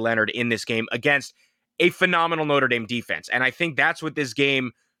Riley Leonard in this game against a phenomenal Notre Dame defense. And I think that's what this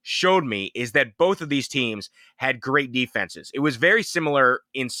game showed me, is that both of these teams had great defenses. It was very similar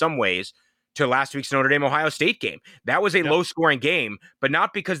in some ways to last week's Notre Dame Ohio State game. That was a low scoring game, but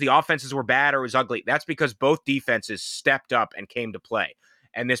not because the offenses were bad or it was ugly. That's because both defenses stepped up and came to play.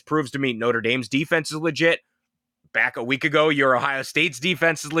 And this proves to me Notre Dame's defense is legit. Back a week ago, your Ohio State's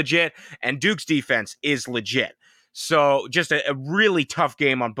defense is legit, and Duke's defense is legit. So just a really tough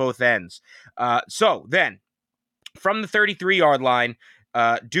game on both ends. So then, from the 33-yard line,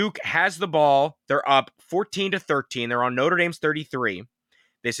 Duke has the ball. They're up 14-13. They're on Notre Dame's 33.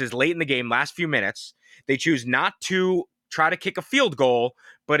 This is late in the game, last few minutes. They choose not to try to kick a field goal,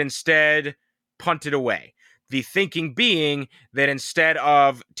 but instead punt it away. The thinking being that instead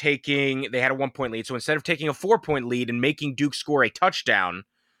of taking, they had a 1-point lead, so instead of taking a 4-point lead and making Duke score a touchdown,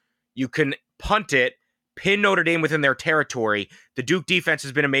 you can punt it, pin Notre Dame within their territory. The Duke defense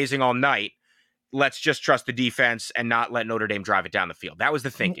has been amazing all night. Let's just trust the defense and not let Notre Dame drive it down the field. That was the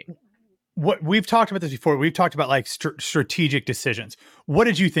thinking. What we've talked about this before. We've talked about like strategic decisions. What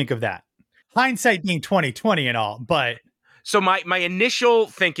did you think of that? Hindsight being 2020 and all, but so my initial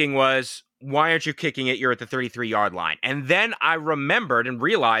thinking was, why aren't you kicking it? You're at the 33-yard line. And then I remembered and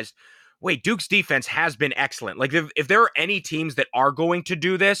realized, wait, Duke's defense has been excellent. Like if there are any teams that are going to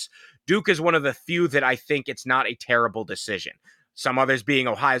do this, Duke is one of the few that I think it's not a terrible decision. Some others being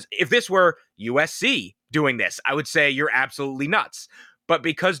Ohio's. If this were USC doing this, I would say you're absolutely nuts. But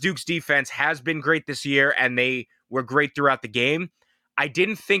because Duke's defense has been great this year and they were great throughout the game, I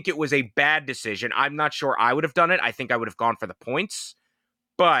didn't think it was a bad decision. I'm not sure I would have done it. I think I would have gone for the points,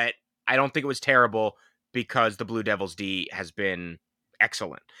 but I don't think it was terrible because the Blue Devils D has been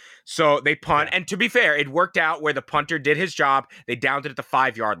excellent. So they punt, and to be fair, it worked out where the punter did his job. They downed it at the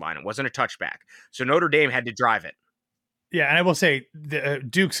 5-yard line. It wasn't a touchback. So Notre Dame had to drive it. Yeah, and I will say the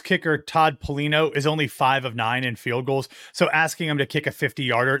Duke's kicker Todd Polino is only 5 of 9 in field goals. So asking him to kick a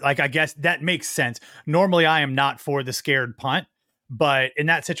 50-yarder, like I guess that makes sense. Normally, I am not for the scared punt, but in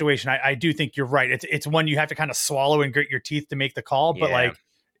that situation, I do think you're right. It's one you have to kind of swallow and grit your teeth to make the call. But like,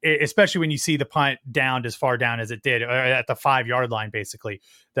 especially when you see the punt downed as far down as it did, at the 5-yard line, basically,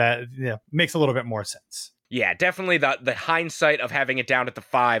 that makes a little bit more sense. Yeah, definitely the hindsight of having it down at the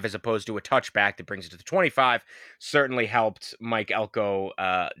 5 as opposed to a touchback that brings it to the 25 certainly helped Mike Elko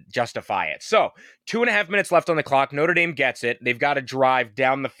justify it. So 2.5 minutes left on the clock. Notre Dame gets it. They've got to drive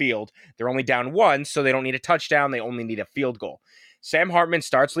down the field. They're only down 1, so they don't need a touchdown. They only need a field goal. Sam Hartman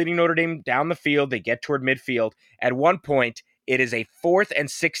starts leading Notre Dame down the field. They get toward midfield. At one point, it is a 4th and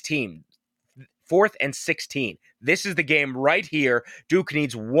 16. 4th and 16. This is the game right here. Duke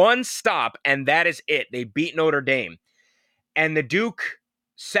needs one stop, and that is it. They beat Notre Dame. And the Duke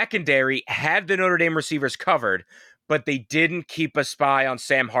secondary had the Notre Dame receivers covered, but they didn't keep a spy on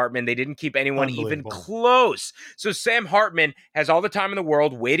Sam Hartman. They didn't keep anyone even close. So Sam Hartman has all the time in the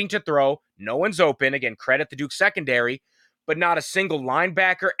world waiting to throw. No one's open. Again, credit the Duke secondary, but not a single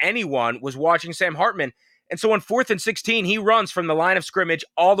linebacker, anyone was watching Sam Hartman. And so on 4th and 16, he runs from the line of scrimmage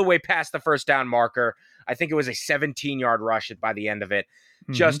all the way past the first down marker. I think it was a 17-yard rush by the end of it.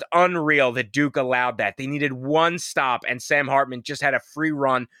 Mm-hmm. Just unreal that Duke allowed that. They needed one stop, and Sam Hartman just had a free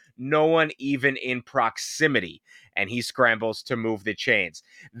run, no one even in proximity, and he scrambles to move the chains.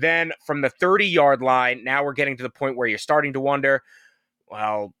 Then from the 30-yard line, now we're getting to the point where you're starting to wonder,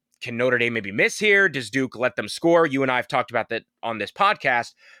 well, can Notre Dame maybe miss here? Does Duke let them score? You and I have talked about that on this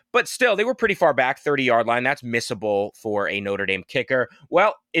podcast. But still, they were pretty far back, 30-yard line. That's missable for a Notre Dame kicker.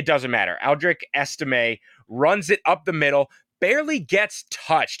 Well, it doesn't matter. Aldrick Estime runs it up the middle, barely gets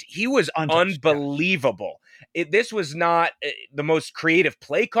touched. He was unbelievable. This was not the most creative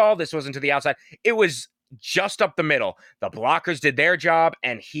play call. This wasn't to the outside. It was just up the middle. The blockers did their job,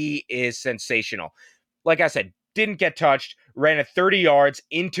 and he is sensational. Like I said, didn't get touched, ran it 30 yards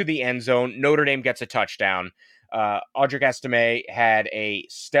into the end zone. Notre Dame gets a touchdown. Aldrick Estime had a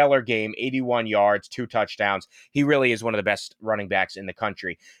stellar game, 81 yards, 2 touchdowns. He really is one of the best running backs in the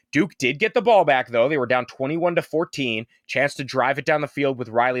country. Duke did get the ball back, though. They were down 21-14, chance to drive it down the field with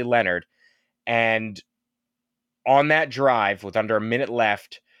Riley Leonard. And on that drive, with under a minute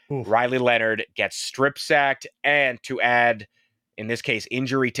left, Riley Leonard gets strip sacked, and to add, in this case,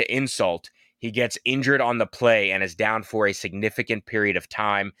 injury to insult, he gets injured on the play and is down for a significant period of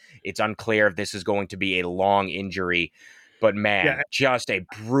time. It's unclear if this is going to be a long injury, but man, just a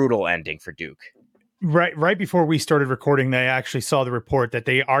brutal ending for Duke. right before we started recording, they actually saw the report that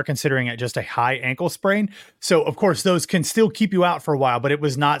they are considering it just a high ankle sprain. So of course those can still keep you out for a while, but it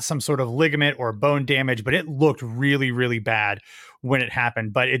was not some sort of ligament or bone damage, but it looked really, really bad when it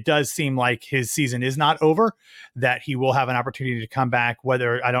happened. But it does seem like his season is not over, that he will have an opportunity to come back,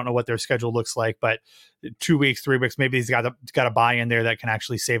 whether I don't know what their schedule looks like, but 2 weeks, 3 weeks, maybe he's got a buy in there that can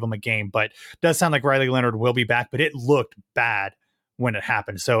actually save him a game. But it does sound like Riley Leonard will be back, but it looked bad when it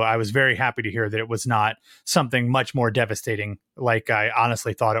happened. So I was very happy to hear that it was not something much more devastating like I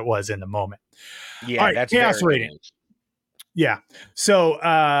honestly thought it was in the moment. Yeah, All right, that's chaos very rating. Yeah. So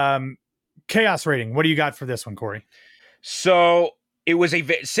chaos rating. What do you got for this one, Corey? So it was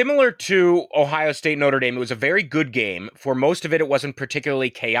similar to Ohio State Notre Dame. It was a very good game. For most of it, it wasn't particularly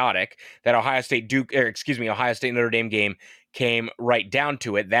chaotic. That Ohio State Notre Dame game came right down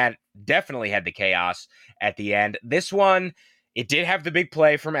to it. That definitely had the chaos at the end. This one, it did have the big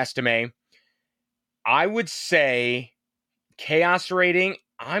play from Estime. I would say chaos rating,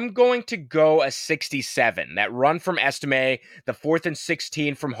 I'm going to go a 67. That run from Estime, the 4th and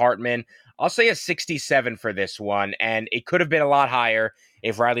 16 from Hartman, I'll say a 67 for this one, and it could have been a lot higher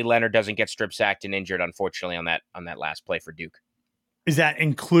if Riley Leonard doesn't get strip sacked and injured, unfortunately, on that last play for Duke. Is that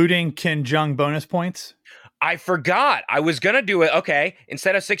including Ken Jung bonus points? I forgot. I was going to do it. Okay.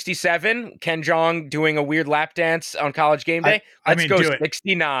 Instead of 67, Ken Jong doing a weird lap dance on College Game Day. Let's go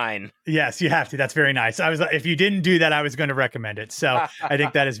 69. Yes, you have to. That's very nice. If you didn't do that, I was going to recommend it. So I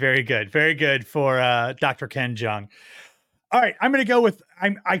think that is very good. Very good for Dr. Ken Jung. All right, I'm going to go with,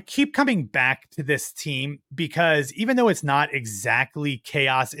 I keep coming back to this team because even though it's not exactly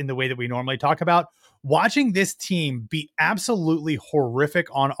chaos in the way that we normally talk about, watching this team be absolutely horrific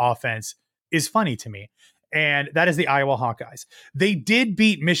on offense is funny to me. And that is the Iowa Hawkeyes. They did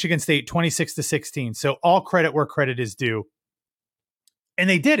beat Michigan State 26-16. So all credit where credit is due. And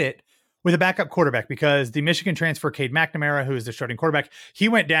they did it with a backup quarterback because the Michigan transfer, Cade McNamara, who is the starting quarterback, he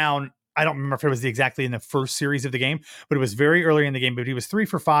went down. I don't remember if it was exactly in the first series of the game, but it was very early in the game. But he was 3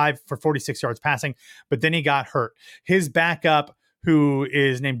 for 5 for 46 yards passing, but then he got hurt. His backup, who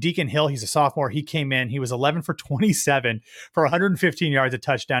is named Deacon Hill, he's a sophomore. He came in. He was 11 for 27 for 115 yards, a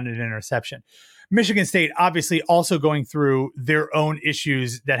touchdown, and an interception. Michigan State obviously also going through their own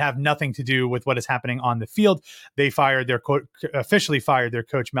issues that have nothing to do with what is happening on the field. They officially fired their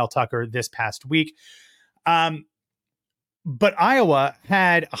coach, Mel Tucker, this past week. But Iowa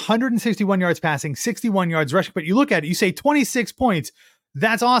had 161 yards passing, 61 yards rushing. But you look at it, you say 26 points.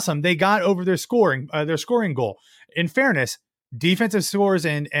 That's awesome. They got over their scoring goal. In fairness, defensive scores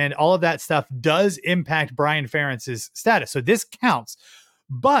and all of that stuff does impact Brian Ferentz's status. So this counts.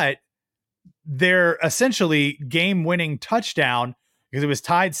 But their essentially game-winning touchdown, because it was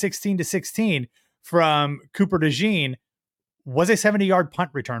tied 16-16 from Cooper DeJean, was a 70-yard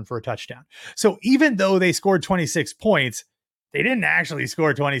punt return for a touchdown. So even though they scored 26 points, they didn't actually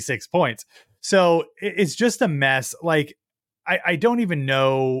score 26 points. So it's just a mess. Like, I don't even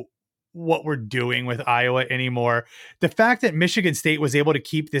know what we're doing with Iowa anymore. The fact that Michigan State was able to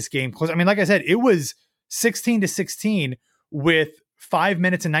keep this game close. I mean, like I said, it was 16-16 with 5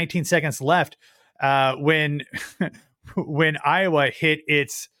 minutes and 19 seconds left when Iowa hit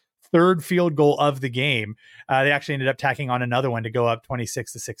its third field goal of the game. They actually ended up tacking on another one to go up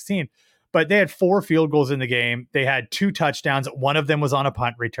 26-16. But they had 4 field goals in the game. They had 2 touchdowns. One of them was on a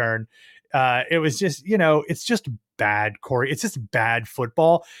punt return. It was just, it's just bad, Corey. It's just bad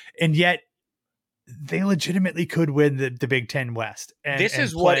football. And yet they legitimately could win the Big Ten West.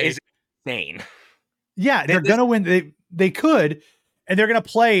 What is insane. Yeah, they're going to win. They could. And they're going to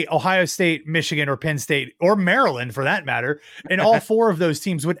play Ohio State, Michigan, or Penn State, or Maryland for that matter. And all 4 of those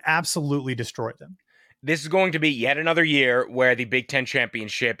teams would absolutely destroy them. This is going to be yet another year where the Big Ten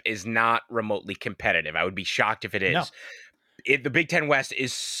championship is not remotely competitive. I would be shocked if it is. No. The Big Ten West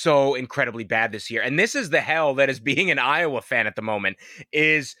is so incredibly bad this year. And this is the hell that is being an Iowa fan at the moment,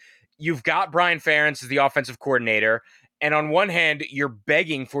 is you've got Brian Ferentz as the offensive coordinator. And on one hand, you're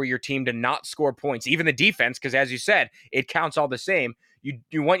begging for your team to not score points, even the defense, because as you said, it counts all the same.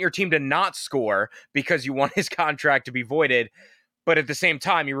 You want your team to not score because you want his contract to be voided. But at the same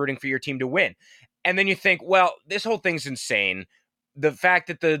time, you're rooting for your team to win. And then you think, well, this whole thing's insane. The fact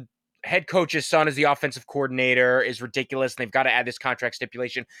that the head coach's son is the offensive coordinator is ridiculous, and they've got to add this contract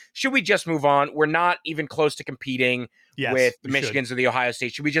stipulation. Should we just move on? We're not even close to competing with the Michigans or the Ohio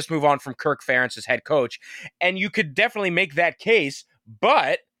State. Should we just move on from Kirk Ferentz as head coach? And you could definitely make that case,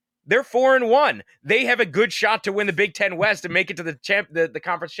 but they're 4-1. They have a good shot to win the Big Ten West and make it to the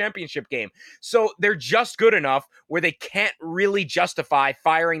conference championship game. So they're just good enough where they can't really justify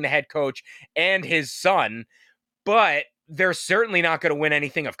firing the head coach and his son, but they're certainly not going to win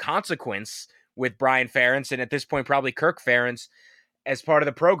anything of consequence with Brian Ferentz, and at this point, probably Kirk Ferentz as part of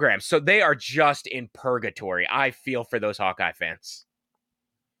the program. So they are just in purgatory. I feel for those Hawkeye fans.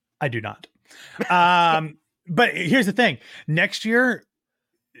 I do not. But here's the thing. Next year,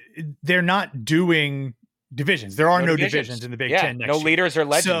 they're not doing divisions. There are no divisions in the Big Ten next no year. leaders or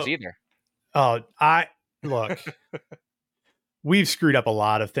legends either. Look, we've screwed up a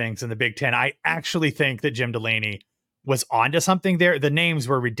lot of things in the Big Ten. I actually think that Jim Delaney was onto something there. The names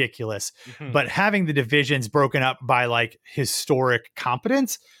were ridiculous, but having the divisions broken up by like historic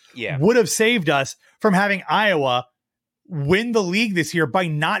competence would have saved us from having Iowa win the league this year by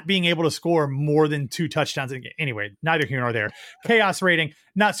not being able to score more than 2 touchdowns. Anyway, neither here nor there. Chaos rating,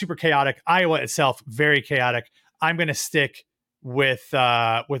 not super chaotic. Iowa itself, very chaotic. I'm going to stick with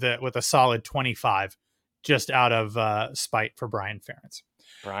a solid 25, just out of spite for Brian Ferentz.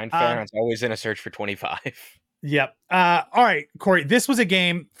 Brian Ferentz, always in a search for 25. Yep. All right, Corey, this was a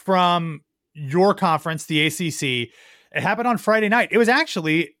game from your conference, the ACC. It happened on Friday night. It was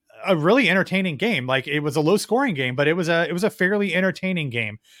actually a really entertaining game. Like, it was a low scoring game, but it was a fairly entertaining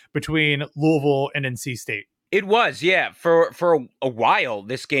game between Louisville and NC State. It was, yeah. For a while,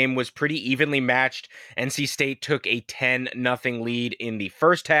 this game was pretty evenly matched. NC State took a 10-0 lead in the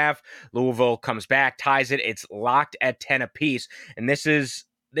first half. Louisville comes back, ties it. It's locked at 10 apiece. And this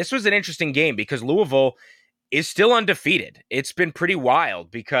was an interesting game because Louisville is still undefeated. It's been pretty wild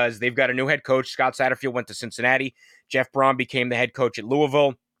because they've got a new head coach. Scott Satterfield went to Cincinnati. Jeff Brom became the head coach at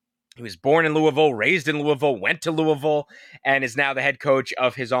Louisville. He was born in Louisville, raised in Louisville, went to Louisville, and is now the head coach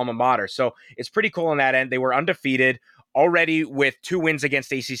of his alma mater. So it's pretty cool on that end. They were undefeated already with 2 wins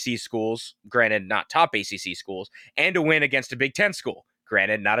against ACC schools, granted not top ACC schools, and a win against a Big Ten school,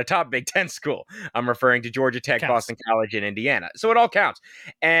 granted not a top Big Ten school. I'm referring to Georgia Tech, Boston College, and Indiana. So it all counts.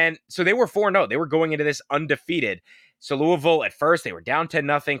 And so they were 4-0. They were going into this undefeated. So Louisville, at first, they were down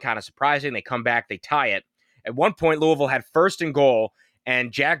 10-0, kind of surprising. They come back, they tie it. At one point, Louisville had first and goal,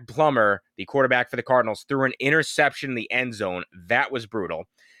 and Jack Plummer, the quarterback for the Cardinals, threw an interception in the end zone. That was brutal.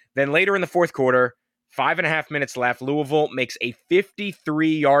 Then later in the fourth quarter, 5.5 minutes left, Louisville makes a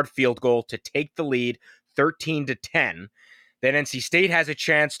 53-yard field goal to take the lead, 13-10. Then NC State has a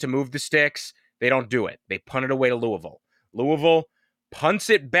chance to move the sticks. They don't do it. They punt it away to Louisville. Louisville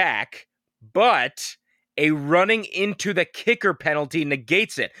punts it back, but a running into the kicker penalty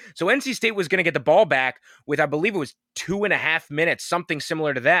negates it. So NC State was going to get the ball back with, I believe it was 2.5 minutes, something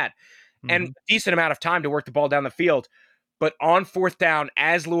similar to that, and a decent amount of time to work the ball down the field. But on fourth down,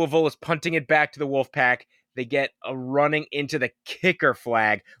 as Louisville is punting it back to the Wolfpack, they get a running into the kicker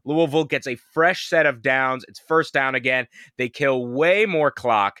flag. Louisville gets a fresh set of downs. It's first down again. They kill way more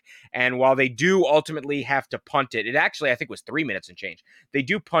clock. And while they do ultimately have to punt it, it actually, I think, was 3 minutes and change. They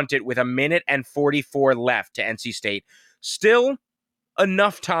do punt it with 1:44 left to NC State. Still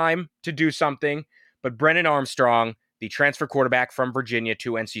enough time to do something. But Brennan Armstrong, the transfer quarterback from Virginia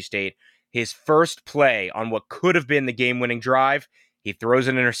to NC State, his first play on what could have been the game-winning drive, he throws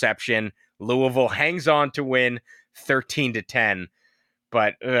an interception. Louisville hangs on to win 13-10.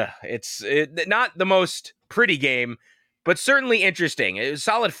 But it's not the most pretty game, but certainly interesting. It was a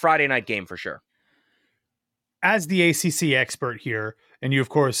solid Friday night game for sure. As the ACC expert here, and you, of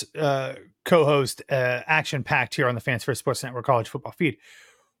course, co-host Action Packed here on the Fans First Sports Network College Football Feed,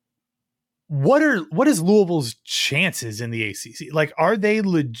 what is Louisville's chances in the ACC? Like, are they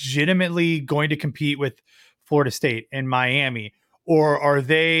legitimately going to compete with Florida State and Miami, or are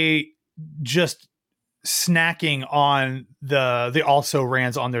they just snacking on the also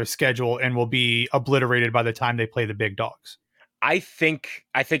rans on their schedule and will be obliterated by the time they play the big dogs? I think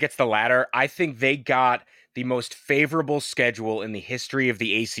it's the latter. I think they got the most favorable schedule in the history of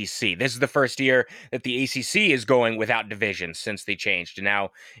the ACC. This is the first year that the ACC is going without divisions since they changed. And now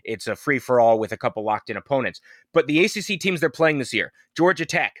it's a free-for-all with a couple locked-in opponents. But the ACC teams they're playing this year, Georgia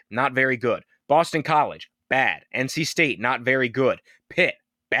Tech, not very good. Boston College, bad. NC State, not very good. Pitt,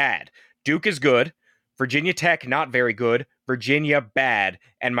 bad. Duke is good. Virginia Tech, not very good. Virginia, bad.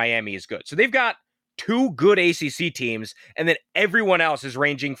 And Miami is good. So they've got 2 good ACC teams, and then everyone else is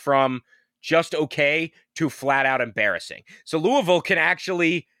ranging from just okay to flat out embarrassing. So Louisville can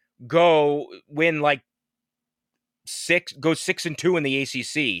actually go win like 6-2 in the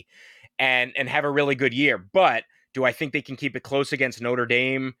ACC and have a really good year. But do I think they can keep it close against Notre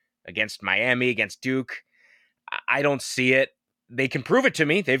Dame, against Miami, against Duke? I don't see it. They can prove it to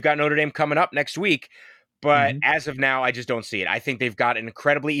me. They've got Notre Dame coming up next week. But as of now, I just don't see it. I think they've got an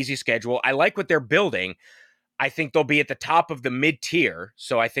incredibly easy schedule. I like what they're building. I think they'll be at the top of the mid-tier,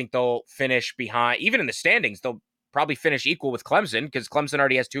 so I think they'll finish behind. Even in the standings, they'll probably finish equal with Clemson because Clemson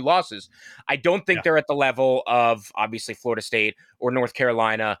already has 2 losses. I don't think they're at the level of, obviously, Florida State or North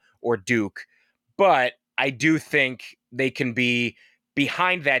Carolina or Duke. but I do think they can be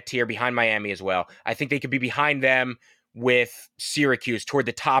behind that tier, behind Miami as well. I think they could be behind them with Syracuse toward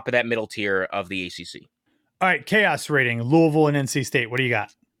the top of that middle tier of the ACC. All right, chaos rating, Louisville and NC State. What do you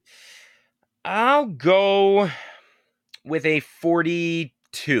got? I'll go with a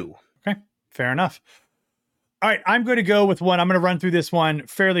 42. Okay, fair enough. All right, I'm going to go with one. I'm going to run through this one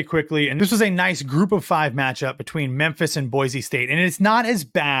fairly quickly. And this was a nice group of 5 matchup between Memphis and Boise State. And it's not as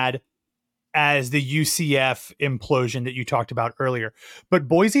bad as the UCF implosion that you talked about earlier. But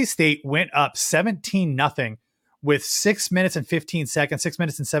Boise State went up 17-0 with 6 minutes and 15 seconds, 6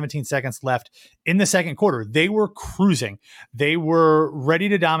 minutes and 17 seconds left in the second quarter. They were cruising. They were ready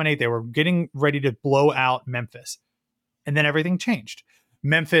to dominate. They were getting ready to blow out Memphis. And then everything changed.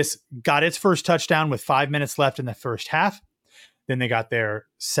 Memphis got its first touchdown with 5 minutes left in the first half. Then they got their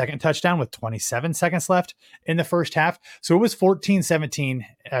second touchdown with 27 seconds left in the first half. So it was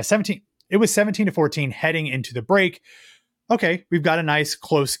 17 to 14 heading into the break. Okay, we've got a nice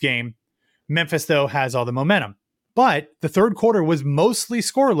close game. Memphis, though, has all the momentum. But the third quarter was mostly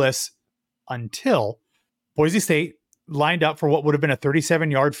scoreless until Boise State lined up for what would have been a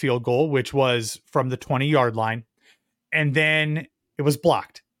 37-yard field goal, which was from the 20-yard line. And then it was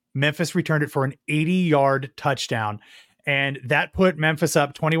blocked. Memphis returned it for an 80-yard touchdown. And that put Memphis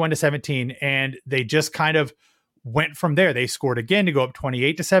up 21-17. And they just kind of went from there. They scored again to go up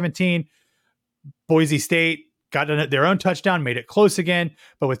 28-17. Boise State got their own touchdown, made it close again.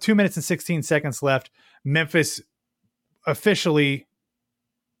 But with 2 minutes and 16 seconds left, Memphis effectively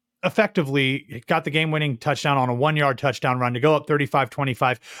got the game-winning touchdown on a 1-yard touchdown run to go up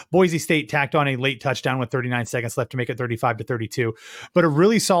 35-25. Boise State tacked on a late touchdown with 39 seconds left to make it 35-32. But a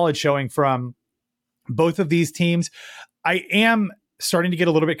really solid showing from both of these teams. I am starting to get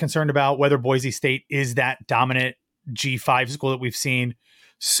a little bit concerned about whether Boise State is that dominant G5 school that we've seen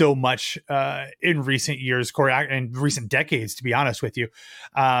so much in recent years, in recent decades, to be honest with you.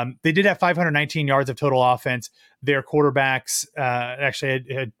 They did have 519 yards of total offense. Their quarterbacks actually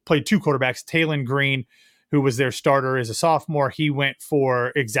had played 2 quarterbacks. Talon Green, who was their starter as a sophomore, he went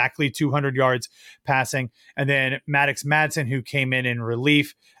for exactly 200 yards passing. And then Maddox Madsen, who came in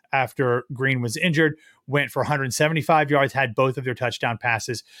relief after Green was injured, went for 175 yards, had both of their touchdown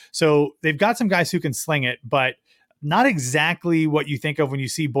passes. So they've got some guys who can sling it, but not exactly what you think of when you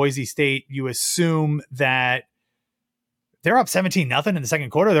see Boise State. You assume that they're up 17-0 in the second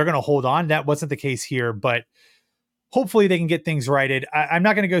quarter. They're going to hold on. That wasn't the case here, but hopefully they can get things righted. I'm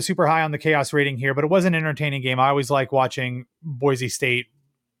not going to go super high on the chaos rating here, but it was an entertaining game. I always like watching Boise State,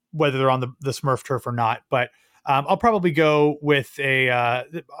 whether they're on the Smurf turf or not. But I'll probably go with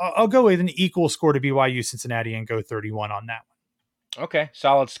I'll go with an equal score to BYU Cincinnati and go 31 on that one. Okay,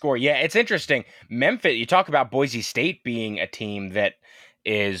 solid score. Yeah, it's interesting. Memphis, you talk about Boise State being a team that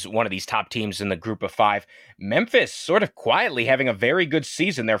is one of these top teams in the group of 5. Memphis sort of quietly having a very good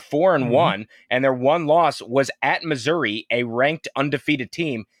season. They're 4-1, and their one loss was at Missouri, a ranked undefeated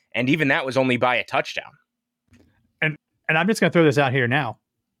team, and even that was only by a touchdown. And I'm just going to throw this out here now.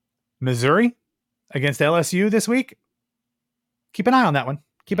 Missouri against LSU this week. Keep an eye on that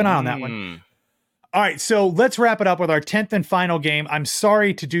one. All right, so let's wrap it up with our 10th and final game. I'm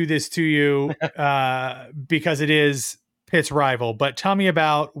sorry to do this to you because it is Pitt's rival, but tell me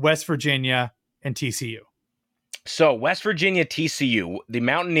about West Virginia and TCU. So West Virginia, TCU, the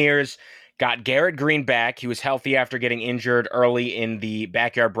Mountaineers got Garrett Green back. He was healthy after getting injured early in the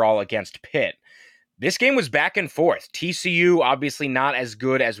backyard brawl against Pitt. This game was back and forth. TCU obviously not as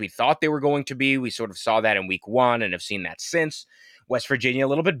good as we thought they were going to be. We sort of saw that in week 1 and have seen that since. West Virginia a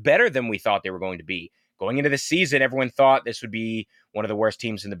little bit better than we thought they were going to be. Going into the season, everyone thought this would be one of the worst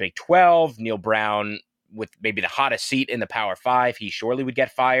teams in the Big 12. Neil Brown, with maybe the hottest seat in the Power 5, he surely would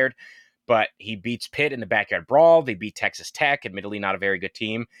get fired. But he beats Pitt in the backyard brawl. They beat Texas Tech, admittedly not a very good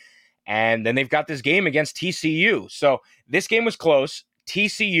team. And then they've got this game against TCU. So this game was close.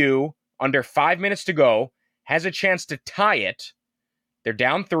 TCU, under 5 minutes to go, has a chance to tie it. They're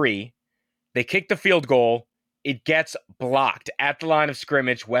down 3. They kick the field goal. It gets blocked at the line of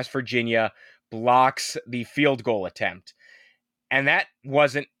scrimmage. West Virginia blocks the field goal attempt. And that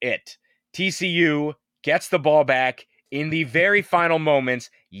wasn't it. TCU gets the ball back in the very final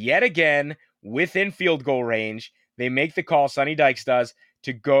moments, yet again, within field goal range. They make the call, Sonny Dykes does,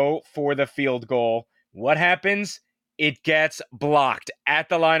 to go for the field goal. What happens? It gets blocked at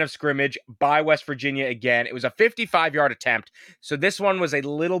the line of scrimmage by West Virginia again. It was a 55-yard attempt, so this one was a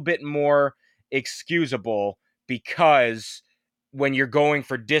little bit more excusable because when you're going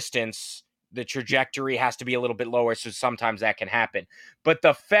for distance, the trajectory has to be a little bit lower, so sometimes that can happen. But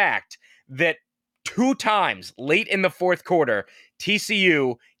the fact that 2 times late in the fourth quarter,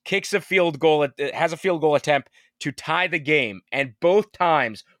 TCU kicks a field goal, has a field goal attempt to tie the game, and both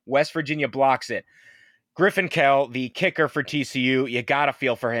times West Virginia blocks it. Griffin Kell, the kicker for TCU, you got to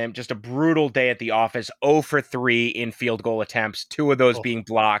feel for him. Just a brutal day at the office. 0 for 3 in field goal attempts, 2 of those being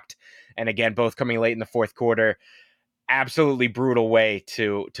blocked. And again, both coming late in the fourth quarter. Absolutely brutal way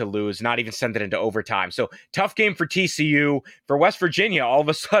to lose, not even send it into overtime. So tough game for TCU. For West Virginia, all of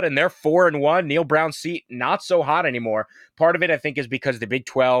a sudden they're 4-1. Neil Brown's seat not so hot anymore. Part of it, I think, is because the Big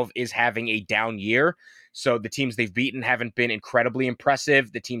 12 is having a down year. So the teams they've beaten haven't been incredibly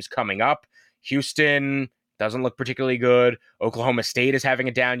impressive. The teams coming up, Houston doesn't look particularly good. Oklahoma State is having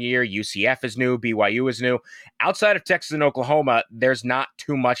a down year. UCF is new. BYU is new. Outside of Texas and Oklahoma, there's not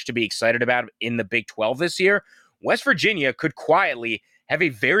too much to be excited about in the Big 12 this year. West Virginia could quietly have a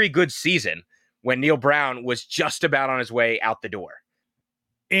very good season when Neil Brown was just about on his way out the door.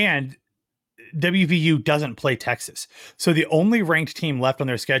 And WVU doesn't play Texas. So the only ranked team left on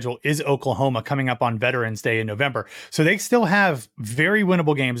their schedule is Oklahoma coming up on Veterans Day in November. So they still have very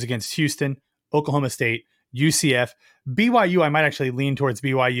winnable games against Houston, Oklahoma State, UCF, BYU. I might actually lean towards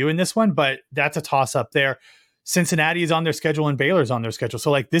BYU in this one, but that's a toss up there. Cincinnati is on their schedule and Baylor's on their schedule.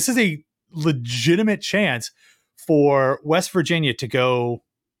 So like this is a legitimate chance for West Virginia to go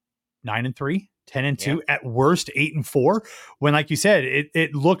 9-3, 10-2, at worst 8-4. When, like you said,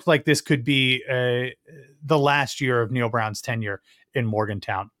 it looked like this could be the last year of Neil Brown's tenure in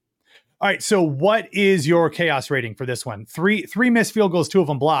Morgantown. All right, so what is your chaos rating for this one? Three missed field goals, 2 of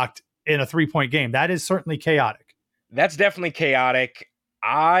them blocked in a 3-point game. That is certainly chaotic. That's definitely chaotic.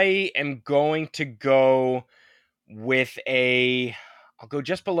 I am going to go with I'll go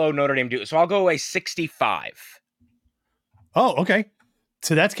just below Notre Dame Duke. So I'll go a 65. Oh, okay.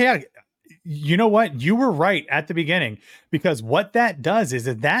 So that's chaotic. You know what? You were right at the beginning, because what that does is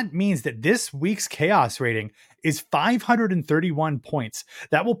that means that this week's chaos rating is 531 points.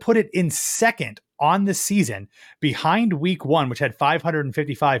 That will put it in second on the season behind week 1, which had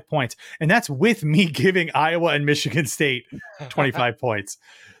 555 points. And that's with me giving Iowa and Michigan State 25 points.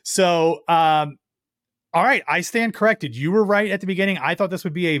 So, all right, I stand corrected. You were right at the beginning. I thought this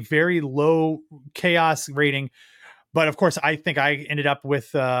would be a very low chaos rating. But of course, I think I ended up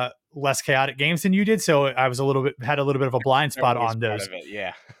with less chaotic games than you did, so I was had a little bit of a blind spot on those.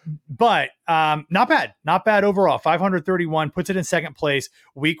 Yeah, but not bad overall. 531 puts it in second place.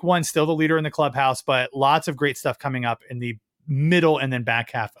 Week 1 still the leader in the clubhouse, but lots of great stuff coming up in the middle and then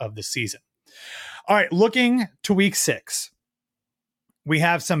back half of the season. All right, looking to week 6, we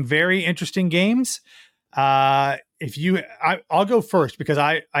have some very interesting games. I'll go first because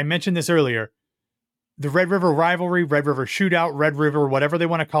I mentioned this earlier. The Red River rivalry, Red River shootout, Red River, whatever they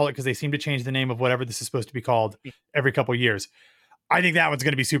want to call it, because they seem to change the name of whatever this is supposed to be called every couple of years. I think that one's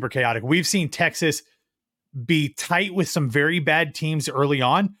going to be super chaotic. We've seen Texas be tight with some very bad teams early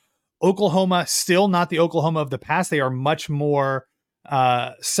on. Oklahoma, still not the Oklahoma of the past. They are much more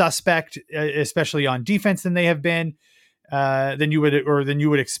suspect, especially on defense, than they have been. Than you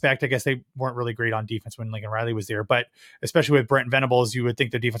would expect. I guess they weren't really great on defense when Lincoln Riley was there, but especially with Brent Venables, you would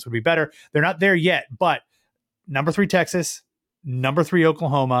think the defense would be better. They're not there yet, but number 3 Texas, number 3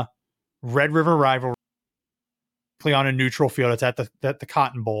 Oklahoma, Red River rivalry on a neutral field. It's at the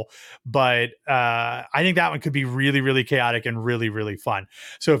Cotton Bowl, but I think that one could be really, really chaotic and really, really fun.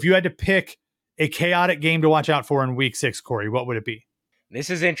 So if you had to pick a chaotic game to watch out for in week 6, Corey, what would it be? This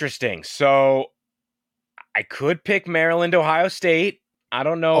is interesting. So I could pick Maryland, Ohio State. I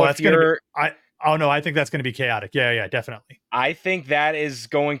don't know if you're... I think that's going to be chaotic. Yeah, definitely. I think that is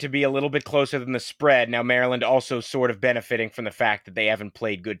going to be a little bit closer than the spread. Now, Maryland also sort of benefiting from the fact that they haven't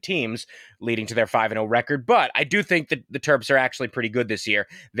played good teams, leading to their 5-0 record. But I do think that the Terps are actually pretty good this year.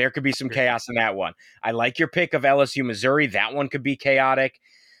 There could be some chaos in that one. I like your pick of LSU, Missouri. That one could be chaotic.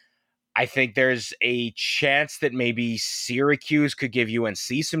 I think there's a chance that maybe Syracuse could give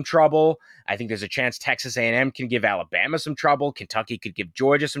UNC some trouble. I think there's a chance Texas A&M can give Alabama some trouble. Kentucky could give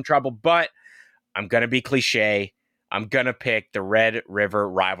Georgia some trouble. But I'm going to be cliche. I'm going to pick the Red River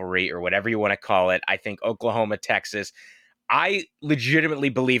rivalry, or whatever you want to call it. I think Oklahoma, Texas. I legitimately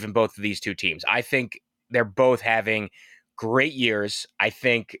believe in both of these two teams. I think they're both having great years. I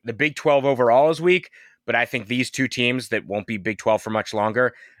think the Big 12 overall is weak, but I think these two teams that won't be Big 12 for much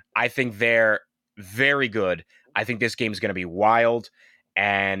longer, I think they're very good. I think this game is going to be wild,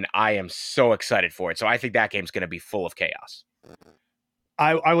 and I am so excited for it. So I think that game's going to be full of chaos.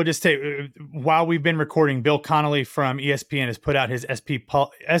 I would just say, while we've been recording, Bill Connolly from ESPN has put out his SP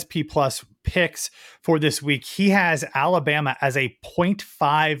Plus picks for this week. He has Alabama as a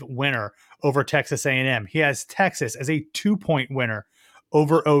 0.5 winner over Texas A&M. He has Texas as a 2-point winner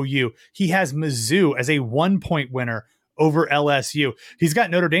over OU. He has Mizzou as a 1-point winner over LSU. He's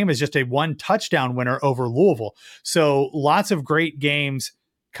got Notre Dame as just a 1 touchdown winner over Louisville. So lots of great games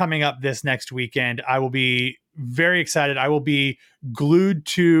coming up this next weekend. I will be very excited. I will be glued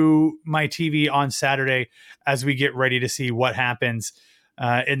to my TV on Saturday as we get ready to see what happens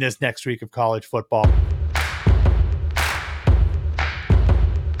in this next week of college football.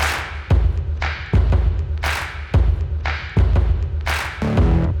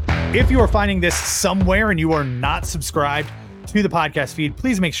 If you are finding this somewhere and you are not subscribed to the podcast feed,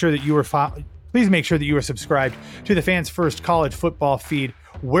 please make sure that you are subscribed to the Fans First College Football feed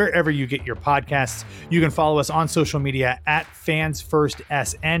wherever you get your podcasts. You can follow us on social media at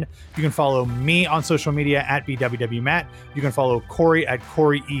FansFirstSN. You can follow me on social media at BWWMatt. You can follow Corey at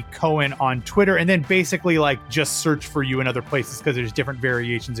Corey E. Cohen on Twitter. And then basically just search for you in other places because there's different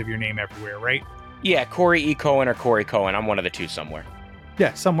variations of your name everywhere, right? Yeah, Corey E. Cohen or Corey Cohen. I'm one of the two somewhere.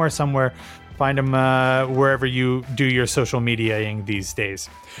 Yeah, somewhere. Find them wherever you do your social mediaing these days.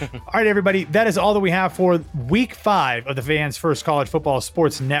 All right, everybody, that is all that we have for week 5 of the Fans First College Football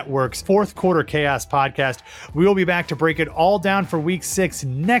Sports Network's fourth quarter chaos podcast. We will be back to break it all down for week 6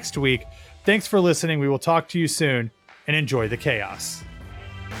 next week. Thanks for listening. We will talk to you soon, and enjoy the chaos.